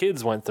that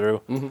kids went through.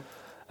 Mm-hmm.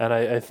 And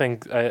I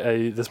think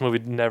this movie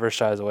never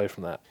shies away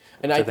from that.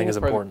 And I think is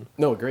important.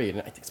 Agreed. And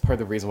I think it's part of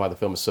the reason why the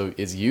film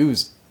is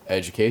used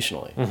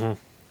educationally.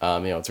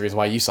 Mm-hmm. It's the reason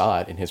why you saw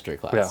it in history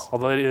class. Yeah,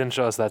 although they didn't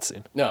show us that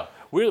scene. No.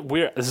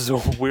 Weird. This is a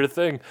weird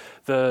thing.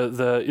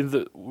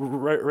 The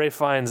Ralph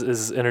Fiennes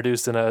is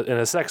introduced in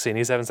a sex scene.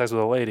 He's having sex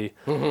with a lady.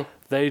 Mm-hmm.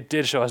 They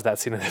did show us that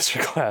scene in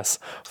history class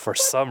for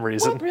some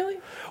reason. What, really?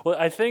 Well,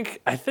 I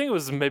think it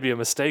was maybe a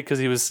mistake because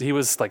he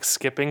was like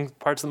skipping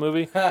parts of the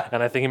movie,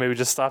 and I think he maybe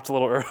just stopped a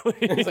little early.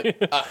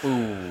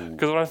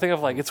 Because when I think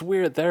of like, it's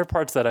weird. There are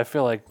parts that I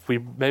feel like we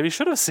maybe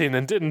should have seen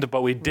and didn't,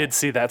 but we did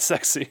see that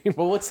sex scene.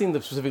 Well, what scene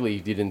specifically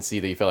you didn't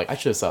see that you felt like I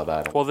should have saw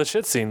that? Well, the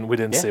shit scene we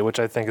didn't see, which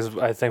I think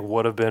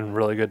would have been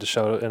really good to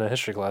show in a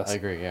history class. I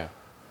agree. Yeah,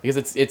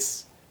 because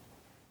it's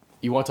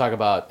you want to talk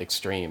about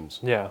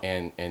extremes. Yeah.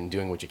 And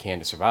doing what you can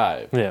to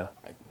survive. Yeah.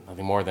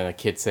 Nothing more than a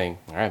kid saying,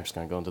 "All right, I'm just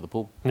gonna go into the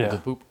pool. Yeah. Into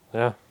the poop.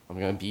 Yeah. I'm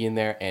gonna be in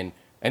there," and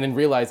then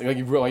realizing, like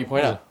you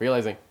point out,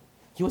 realizing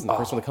he wasn't the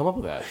first one to come up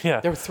with that.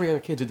 Yeah. There were 3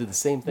 other kids who did the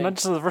same thing. Not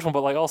just the first one,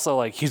 but like also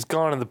like he's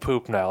gone in the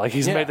poop now. Like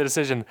he's made the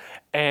decision,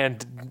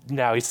 and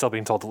now he's still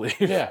being told to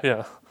leave. Yeah.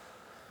 Yeah.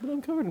 But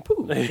I'm covered in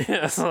poop.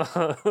 Yes.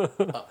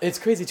 It's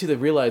crazy too to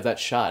realize that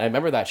shot. I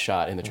remember that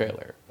shot in the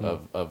trailer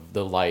of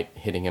the light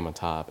hitting him on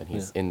top, and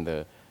he's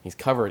he's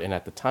covered, and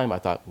at the time I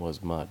thought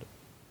was mud.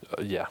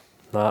 Yeah.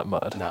 Not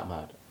mud. Not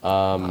mud.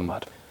 Not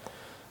mud.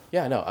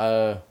 Yeah,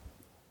 no.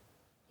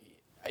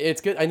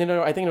 It's good. I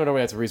think in a way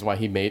that's the reason why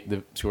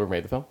Spielberg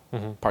made the film.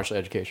 Mm-hmm. Partially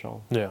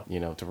educational. Yeah.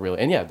 To really,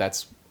 and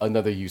that's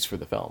another use for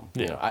the film.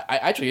 Yeah. I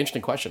actually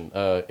interesting question.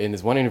 In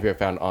this one interview I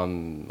found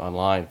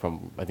online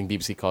from I think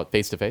BBC called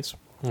Face to Face.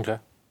 Okay.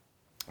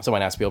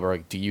 Someone asked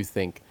Spielberg, "Do you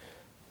think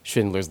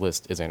Schindler's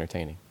List is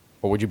entertaining,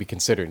 or would you be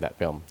considering that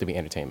film to be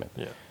entertainment?"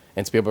 Yeah.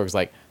 And Spielberg's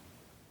like,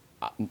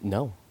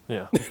 "No."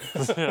 Yeah.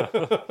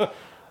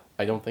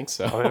 I don't think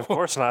so. I mean, of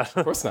course not.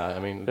 Of course not. I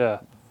mean, yeah.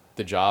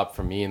 The job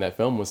for me in that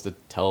film was to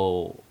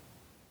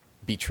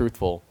be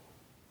truthful,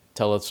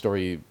 tell a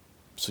story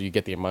so you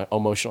get the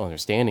emotional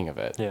understanding of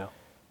it. Yeah.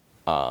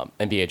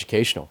 And be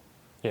educational.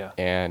 Yeah.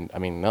 And I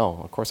mean,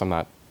 no, of course I'm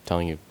not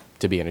telling you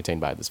to be entertained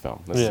by this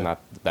film.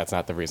 That's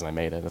not the reason I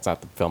made it. That's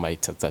not the film I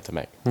set to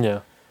make. Yeah.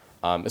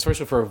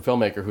 Especially for a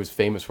filmmaker who's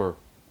famous for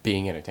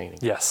being entertaining.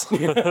 Yes.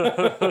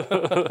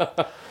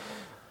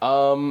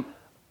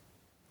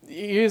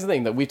 Here's the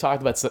thing that we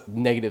talked about: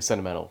 negative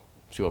sentimental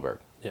Spielberg,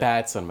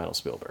 bad sentimental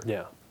Spielberg.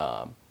 Yeah.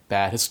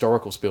 Bad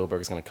historical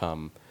Spielberg is going to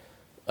come,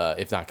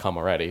 if not come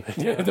already,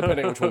 depending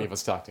on which one of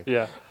us talk to.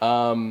 Yeah.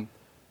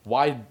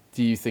 Why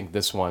do you think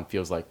this one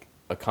feels like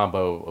a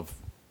combo of?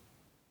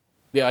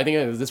 Yeah, I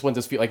think this one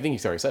does feel. I think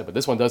you already said, but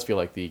this one does feel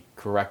like the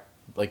correct,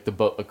 a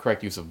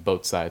correct use of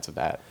both sides of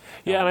that.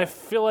 Yeah, and I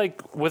feel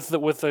like with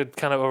the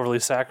kind of overly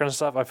saccharine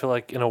stuff, I feel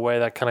like in a way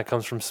that kind of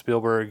comes from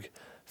Spielberg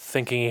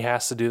thinking he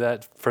has to do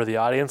that for the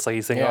audience. Like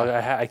he's thinking,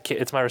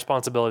 it's my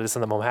responsibility to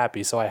send them home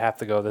happy, so I have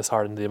to go this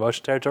hard into the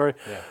emotion territory.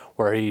 Yeah.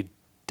 Where he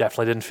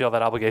definitely didn't feel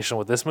that obligation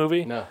with this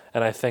movie. No.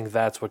 And I think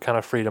that's what kind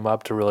of freed him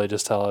up to really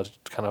just tell a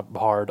kind of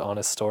hard,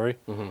 honest story.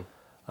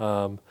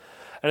 Mm-hmm.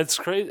 And it's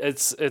great.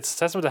 It's a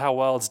testament to how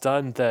well it's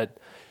done that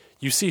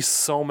you see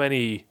so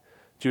many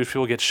Jewish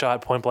people get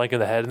shot point blank in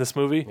the head in this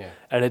movie,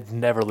 and it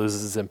never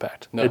loses its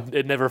impact. No.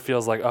 It never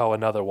feels like, oh,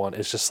 another one.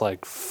 It's just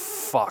like,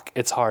 fuck,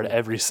 it's hard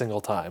every single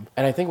time.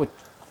 And I think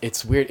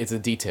it's weird, it's a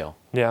detail.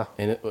 Yeah.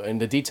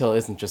 And the detail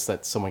isn't just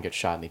that someone gets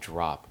shot and they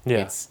drop. Yeah.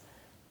 It's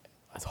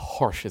as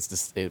harsh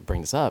as it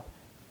brings up,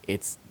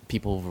 it's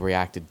people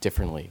reacted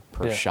differently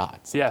per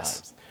shot sometimes.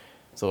 Yes.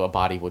 So a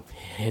body would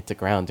hit the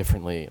ground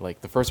differently.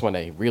 Like the first one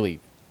that really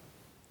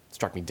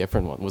struck me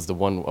different one was the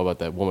one about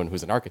that woman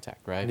who's an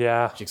architect, right?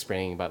 Yeah. She's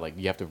explaining about like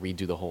you have to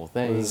redo the whole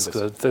thing. It's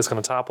going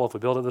to topple if we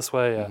build it this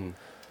way. Yeah. Mm-hmm.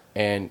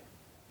 And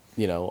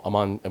I'm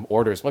on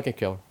orders. Okay,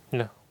 kill her.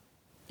 Yeah.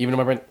 Even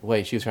remember,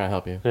 wait, she was trying to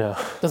help you.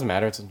 Yeah. Doesn't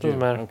matter. It's a Jew. Doesn't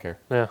matter. I don't care.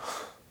 Yeah.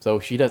 So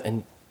she does,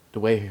 and the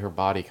way her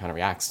body kind of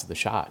reacts to the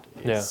shot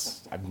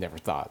is, I've never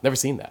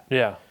seen that.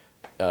 Yeah.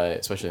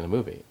 Especially in a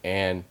movie.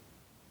 And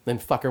then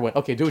fucker went,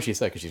 okay, do what she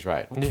said because she's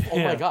right. Oh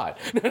my God.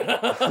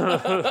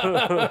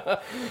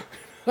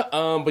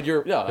 But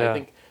I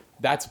think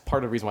that's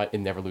part of the reason why it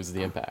never loses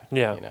the impact.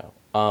 Yeah.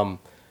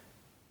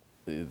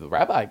 The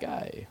rabbi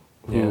guy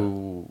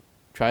who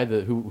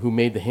who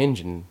made the hinge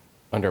in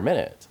under a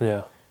minute.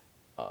 Yeah.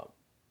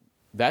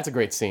 That's a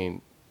great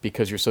scene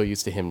because you're so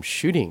used to him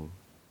shooting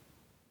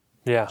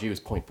Jews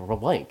point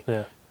blank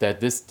that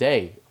this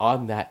day,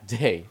 on that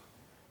day,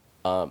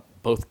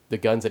 both the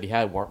guns that he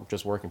had weren't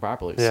just working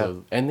properly.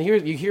 So, and here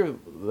you hear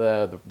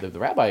the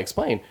rabbi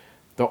explain,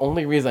 the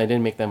only reason I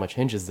didn't make that much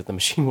hinge is that the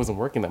machine wasn't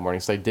working that morning,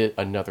 so I did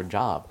another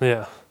job.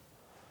 Yeah.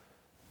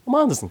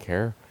 Mom doesn't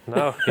care.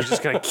 No, he's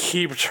just going to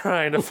keep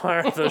trying to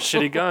fire those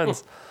shitty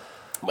guns.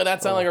 But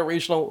that sounds like a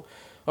reasonable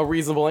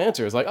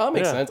answer. It's like, oh, it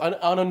makes sense.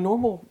 On a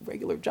normal,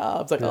 regular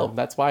job, it's like, oh,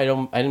 that's why I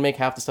didn't make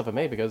half the stuff I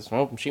made because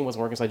the machine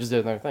wasn't working, so I just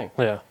did another thing.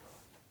 Yeah.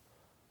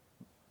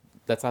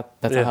 That's not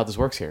how this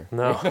works here.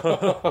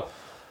 No.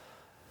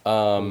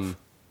 Wow.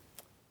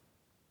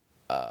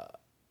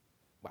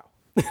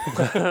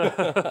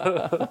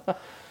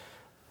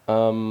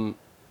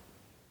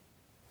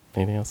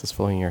 Anything else that's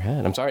flowing in your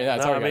head? I'm sorry.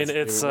 I mean,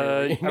 it's.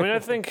 I mean, I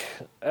think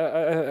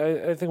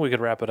we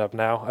could wrap it up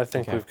now. I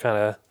think we've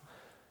kind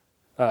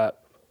of.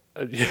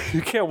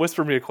 You can't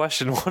whisper me a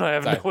question when I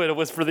have no way to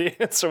whisper the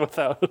answer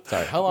without.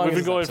 Sorry. How long? We've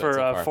been going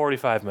for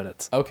 45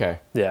 minutes. Okay.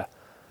 Yeah.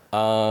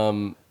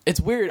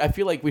 It's weird. I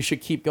feel like we should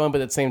keep going, but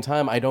at the same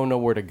time, I don't know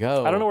where to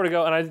go. And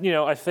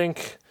I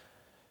think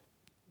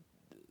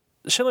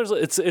Schindler's.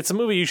 It's a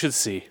movie you should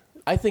see.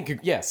 I think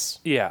yes.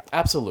 Yeah.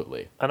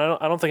 Absolutely. And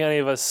I don't think any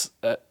of us.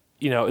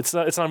 It's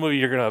not a movie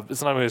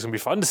it's not a movie that's gonna be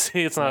fun to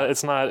see. It's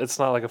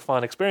not like a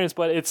fun experience,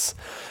 but it's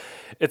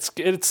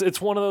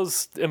one of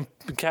those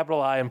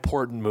capital I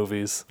important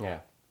movies. Yeah.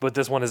 But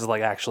this one is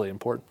like actually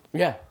important.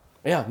 Yeah.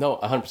 Yeah. No,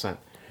 100%.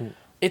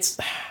 This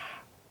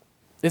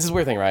is a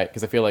weird thing, right?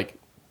 Because I feel like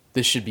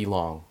this should be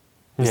long.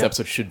 This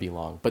episode should be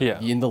long, but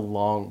in the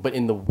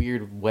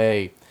weird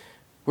way,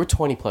 we're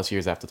 20 plus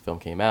years after the film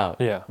came out.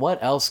 Yeah.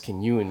 What else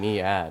can you and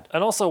me add?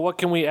 And also, what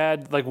can we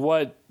add? Like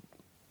what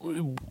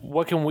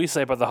can we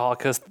say about the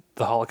Holocaust?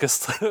 The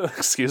Holocaust,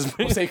 excuse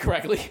me. Say it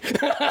correctly.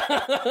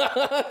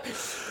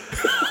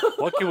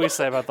 What can we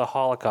say about the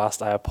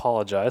Holocaust? I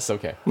apologize.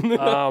 Okay.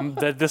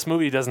 That this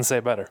movie doesn't say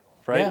better,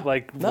 right?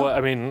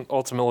 Yeah,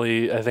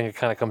 ultimately, I think it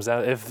kind of comes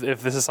down. If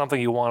this is something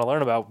you want to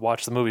learn about,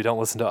 watch the movie. Don't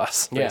listen to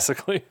us,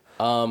 basically.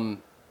 And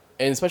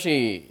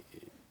especially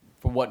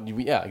for what?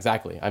 Yeah,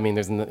 exactly. I mean,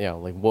 there's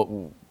like what.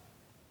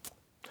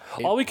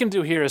 All we can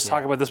do here is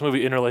talk about this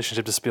movie in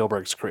relationship to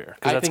Spielberg's career,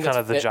 because that's kind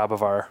of the job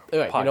of our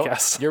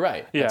podcast. You're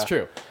right. Yeah. That's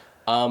true.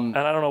 And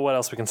I don't know what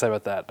else we can say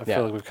about that. I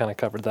feel like we've kind of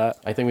covered that.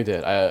 I think we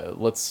did. I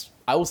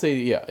will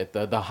say,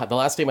 the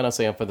last statement I'll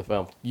say for the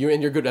film,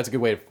 you're good. That's a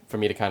good way for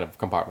me to kind of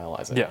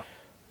compartmentalize it.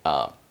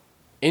 Yeah.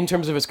 In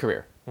terms of his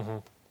career,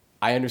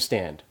 I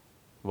understand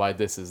why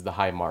this is the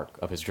high mark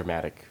of his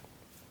dramatic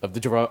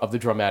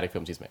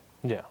films he's made.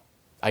 Yeah.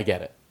 I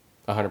get it.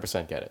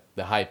 100% get it.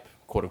 The hype,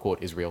 quote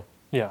unquote, is real.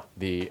 Yeah.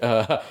 The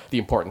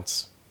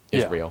importance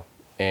is real.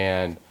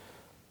 And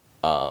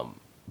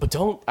but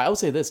I will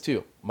say this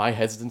too. My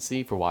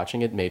hesitancy for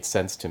watching it made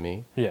sense to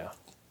me. Yeah.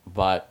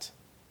 But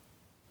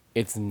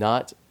it's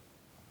not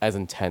as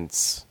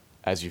intense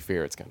as you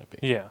fear it's going to be.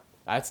 Yeah.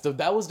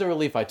 That was the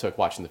relief I took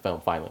watching the film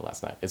finally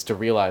last night. Is to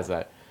realize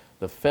that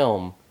the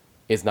film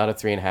is not a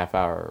 3.5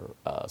 hour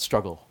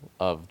struggle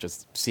of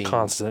just seeing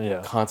constant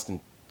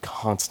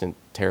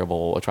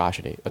terrible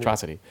atrocity.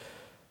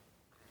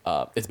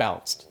 It's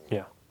balanced.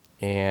 Yeah.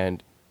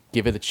 And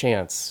give it a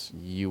chance,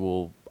 you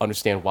will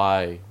understand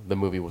why the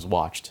movie was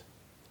watched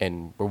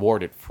and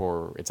rewarded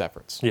for its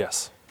efforts.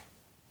 Yes.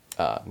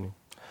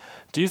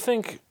 Do you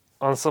think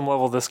on some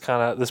level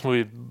this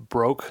movie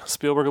broke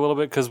Spielberg a little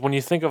bit? Because when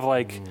you think of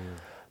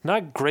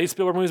not great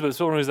Spielberg movies, but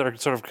Spielberg movies that are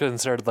sort of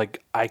considered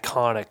like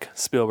iconic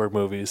Spielberg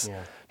movies.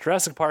 Yeah.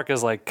 Jurassic Park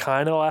is like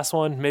kind of the last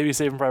one, maybe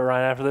Saving Private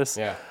Ryan after this.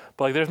 Yeah.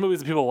 But like, there's movies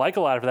that people like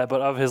a lot for that,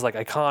 but of his like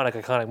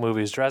iconic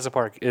movies, Jurassic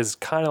Park is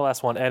kind of the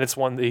last one, and it's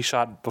one that he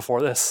shot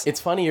before this. It's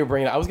funny you're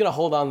bringing it. I was gonna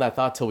hold on to that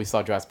thought till we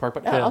saw Jurassic Park,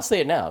 but I'll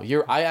say it now.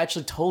 I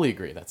actually totally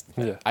agree. That's the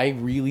thing. Yeah. I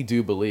really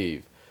do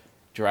believe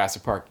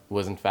Jurassic Park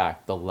was in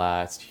fact the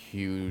last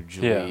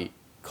hugely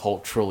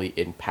culturally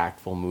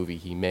impactful movie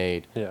he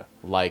made. Yeah.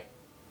 Like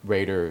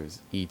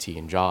Raiders, E.T.,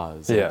 and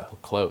Jaws. Yeah.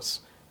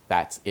 Close.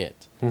 That's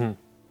it. Mm-hmm.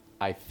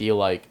 I feel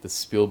like the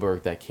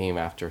Spielberg that came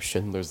after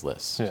Schindler's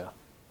List. Yeah.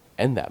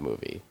 And that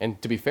movie.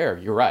 And to be fair,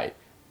 you're right.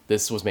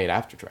 This was made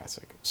after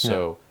Jurassic.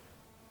 So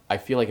I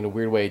feel like in a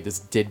weird way, this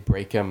did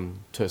break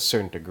him to a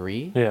certain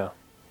degree. Yeah.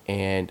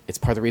 And it's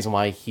part of the reason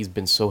why he's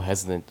been so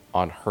hesitant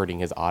on hurting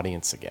his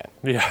audience again.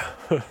 Yeah.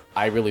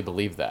 I really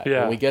believe that.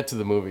 Yeah. When we get to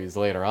the movies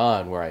later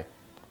on where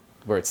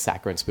it's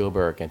saccharine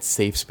Spielberg and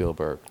safe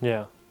Spielberg,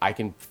 I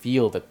can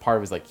feel that part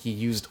of it is like he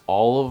used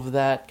all of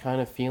that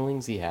kind of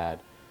feelings he had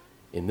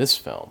in this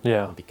film.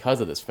 Yeah. And because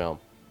of this film,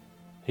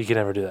 he can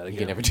never do that again. He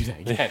can never do that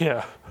again.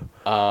 Yeah.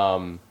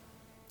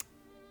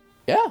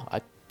 Yeah,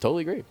 I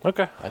totally agree.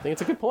 Okay. I think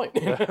it's a good point.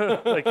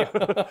 Thank you.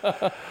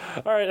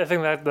 All right, I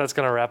think that's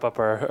going to wrap up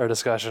our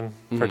discussion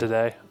for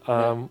today.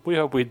 We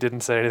hope we didn't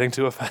say anything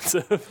too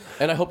offensive.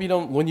 And I hope you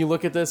don't, when you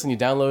look at this and you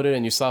download it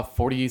and you saw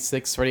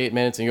 48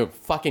 minutes and you go,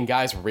 fucking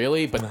guys,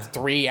 really? But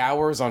 3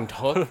 hours on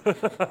Hook?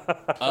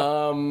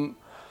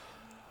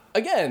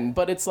 again,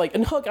 but it's like,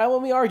 and Hook,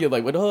 when we argue,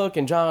 like with Hook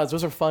and Jaws,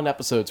 those are fun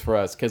episodes for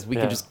us because we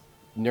can just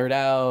nerd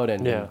out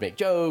and make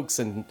jokes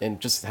and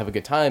just have a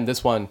good time.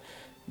 This one,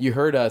 you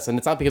heard us, and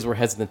it's not because we're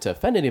hesitant to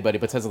offend anybody,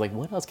 but it's like,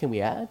 what else can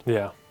we add?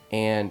 Yeah.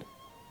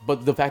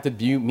 But the fact that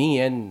me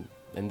and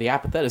the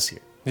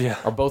apathetic here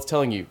are both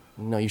telling you,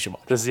 no, you should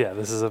watch this.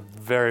 This is a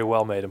very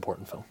well-made,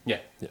 important film. Yeah.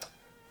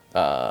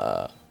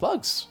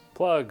 Plugs.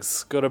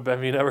 Go to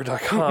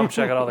BenviewNetwork.com.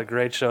 Check out all the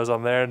great shows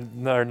on there.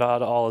 They're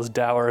not all as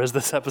dour as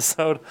this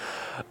episode.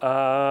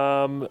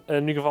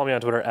 And you can follow me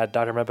on Twitter at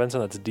Dr. Matt Benson.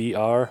 That's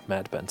Dr.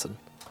 Matt Benson.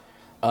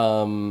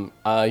 You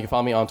can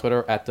follow me on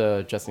Twitter at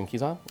Justin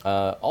Keyson.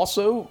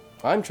 Also,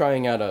 I'm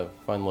trying out a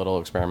fun little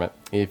experiment.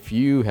 If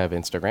you have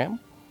Instagram.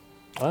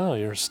 Oh,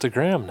 you're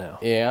Instagram now.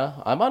 Yeah,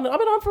 I've been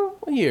on for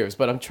years,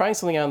 but I'm trying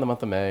something out in the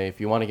month of May. If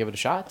you want to give it a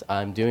shot,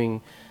 I'm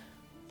doing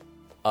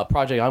a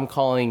project I'm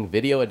calling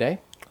Video a Day.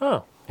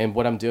 Oh. And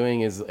what I'm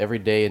doing is every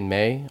day in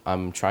May,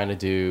 I'm trying to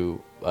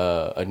do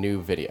a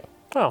new video.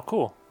 Oh,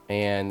 cool.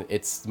 And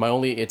it's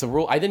a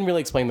rule. I didn't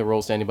really explain the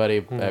rules to anybody.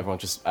 Everyone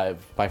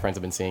my friends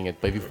have been seeing it.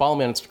 But if you follow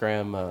me on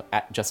Instagram,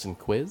 at Justin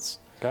Quiz.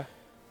 Okay.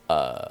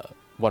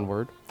 One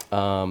word.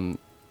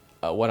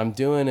 What I'm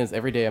doing is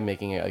every day I'm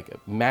making a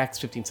max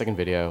 15-second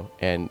video,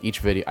 and each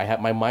video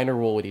my minor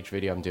rule with each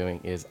video I'm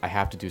doing is I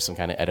have to do some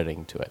kind of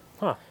editing to it.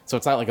 Huh. So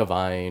it's not like a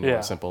Vine or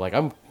a simple like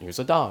here's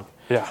a dog.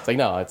 Yeah. It's like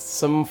no, it's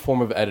some form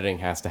of editing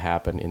has to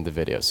happen in the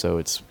video. So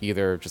it's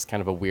either just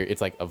kind of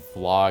it's like a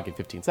vlog in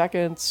 15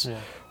 seconds,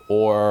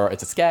 or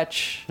it's a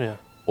sketch,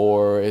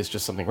 or it's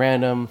just something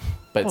random,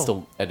 but it's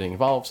still editing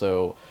involved.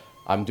 So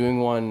I'm doing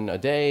one a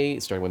day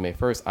starting with May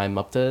 1st. I'm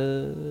up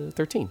to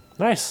 13.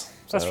 Nice.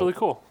 That's really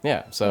cool.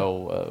 Yeah.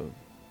 So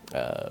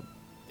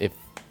if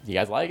you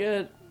guys like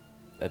it,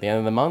 at the end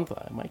of the month,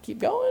 I might keep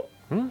going.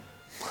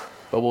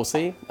 But we'll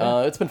see.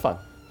 It's been fun.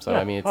 So,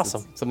 I mean, it's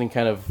something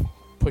kind of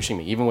pushing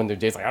me, even when there are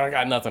days like, I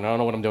got nothing. I don't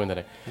know what I'm doing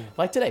today.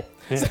 Like today.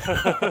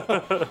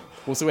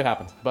 We'll see what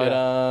happens. But,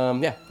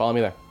 follow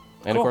me there.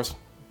 And, of course,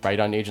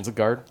 write on Agents of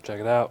Guard. Check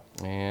it out.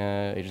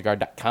 And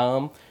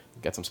agentsofguard.com.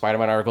 Got some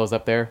Spider-Man articles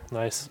up there.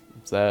 Nice.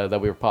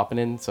 That we were popping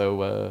in.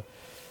 So,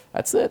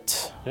 that's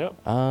it.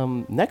 Yep.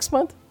 Next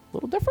month, a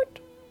little different.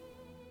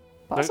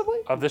 Possibly.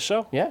 Of this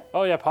show? Yeah.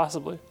 Oh, yeah,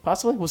 possibly.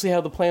 Possibly. We'll see how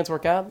the plans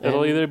work out.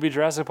 It'll either be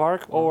Jurassic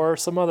Park or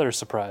some other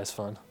surprise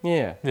fun.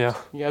 Yeah. Yeah.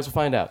 You guys will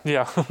find out.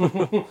 Yeah.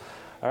 All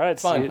right.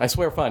 Fun. I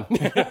swear fun.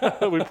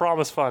 We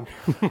promise fun.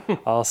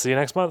 I'll see you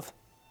next month.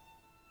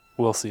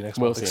 We'll see you next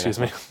month. Excuse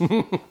me.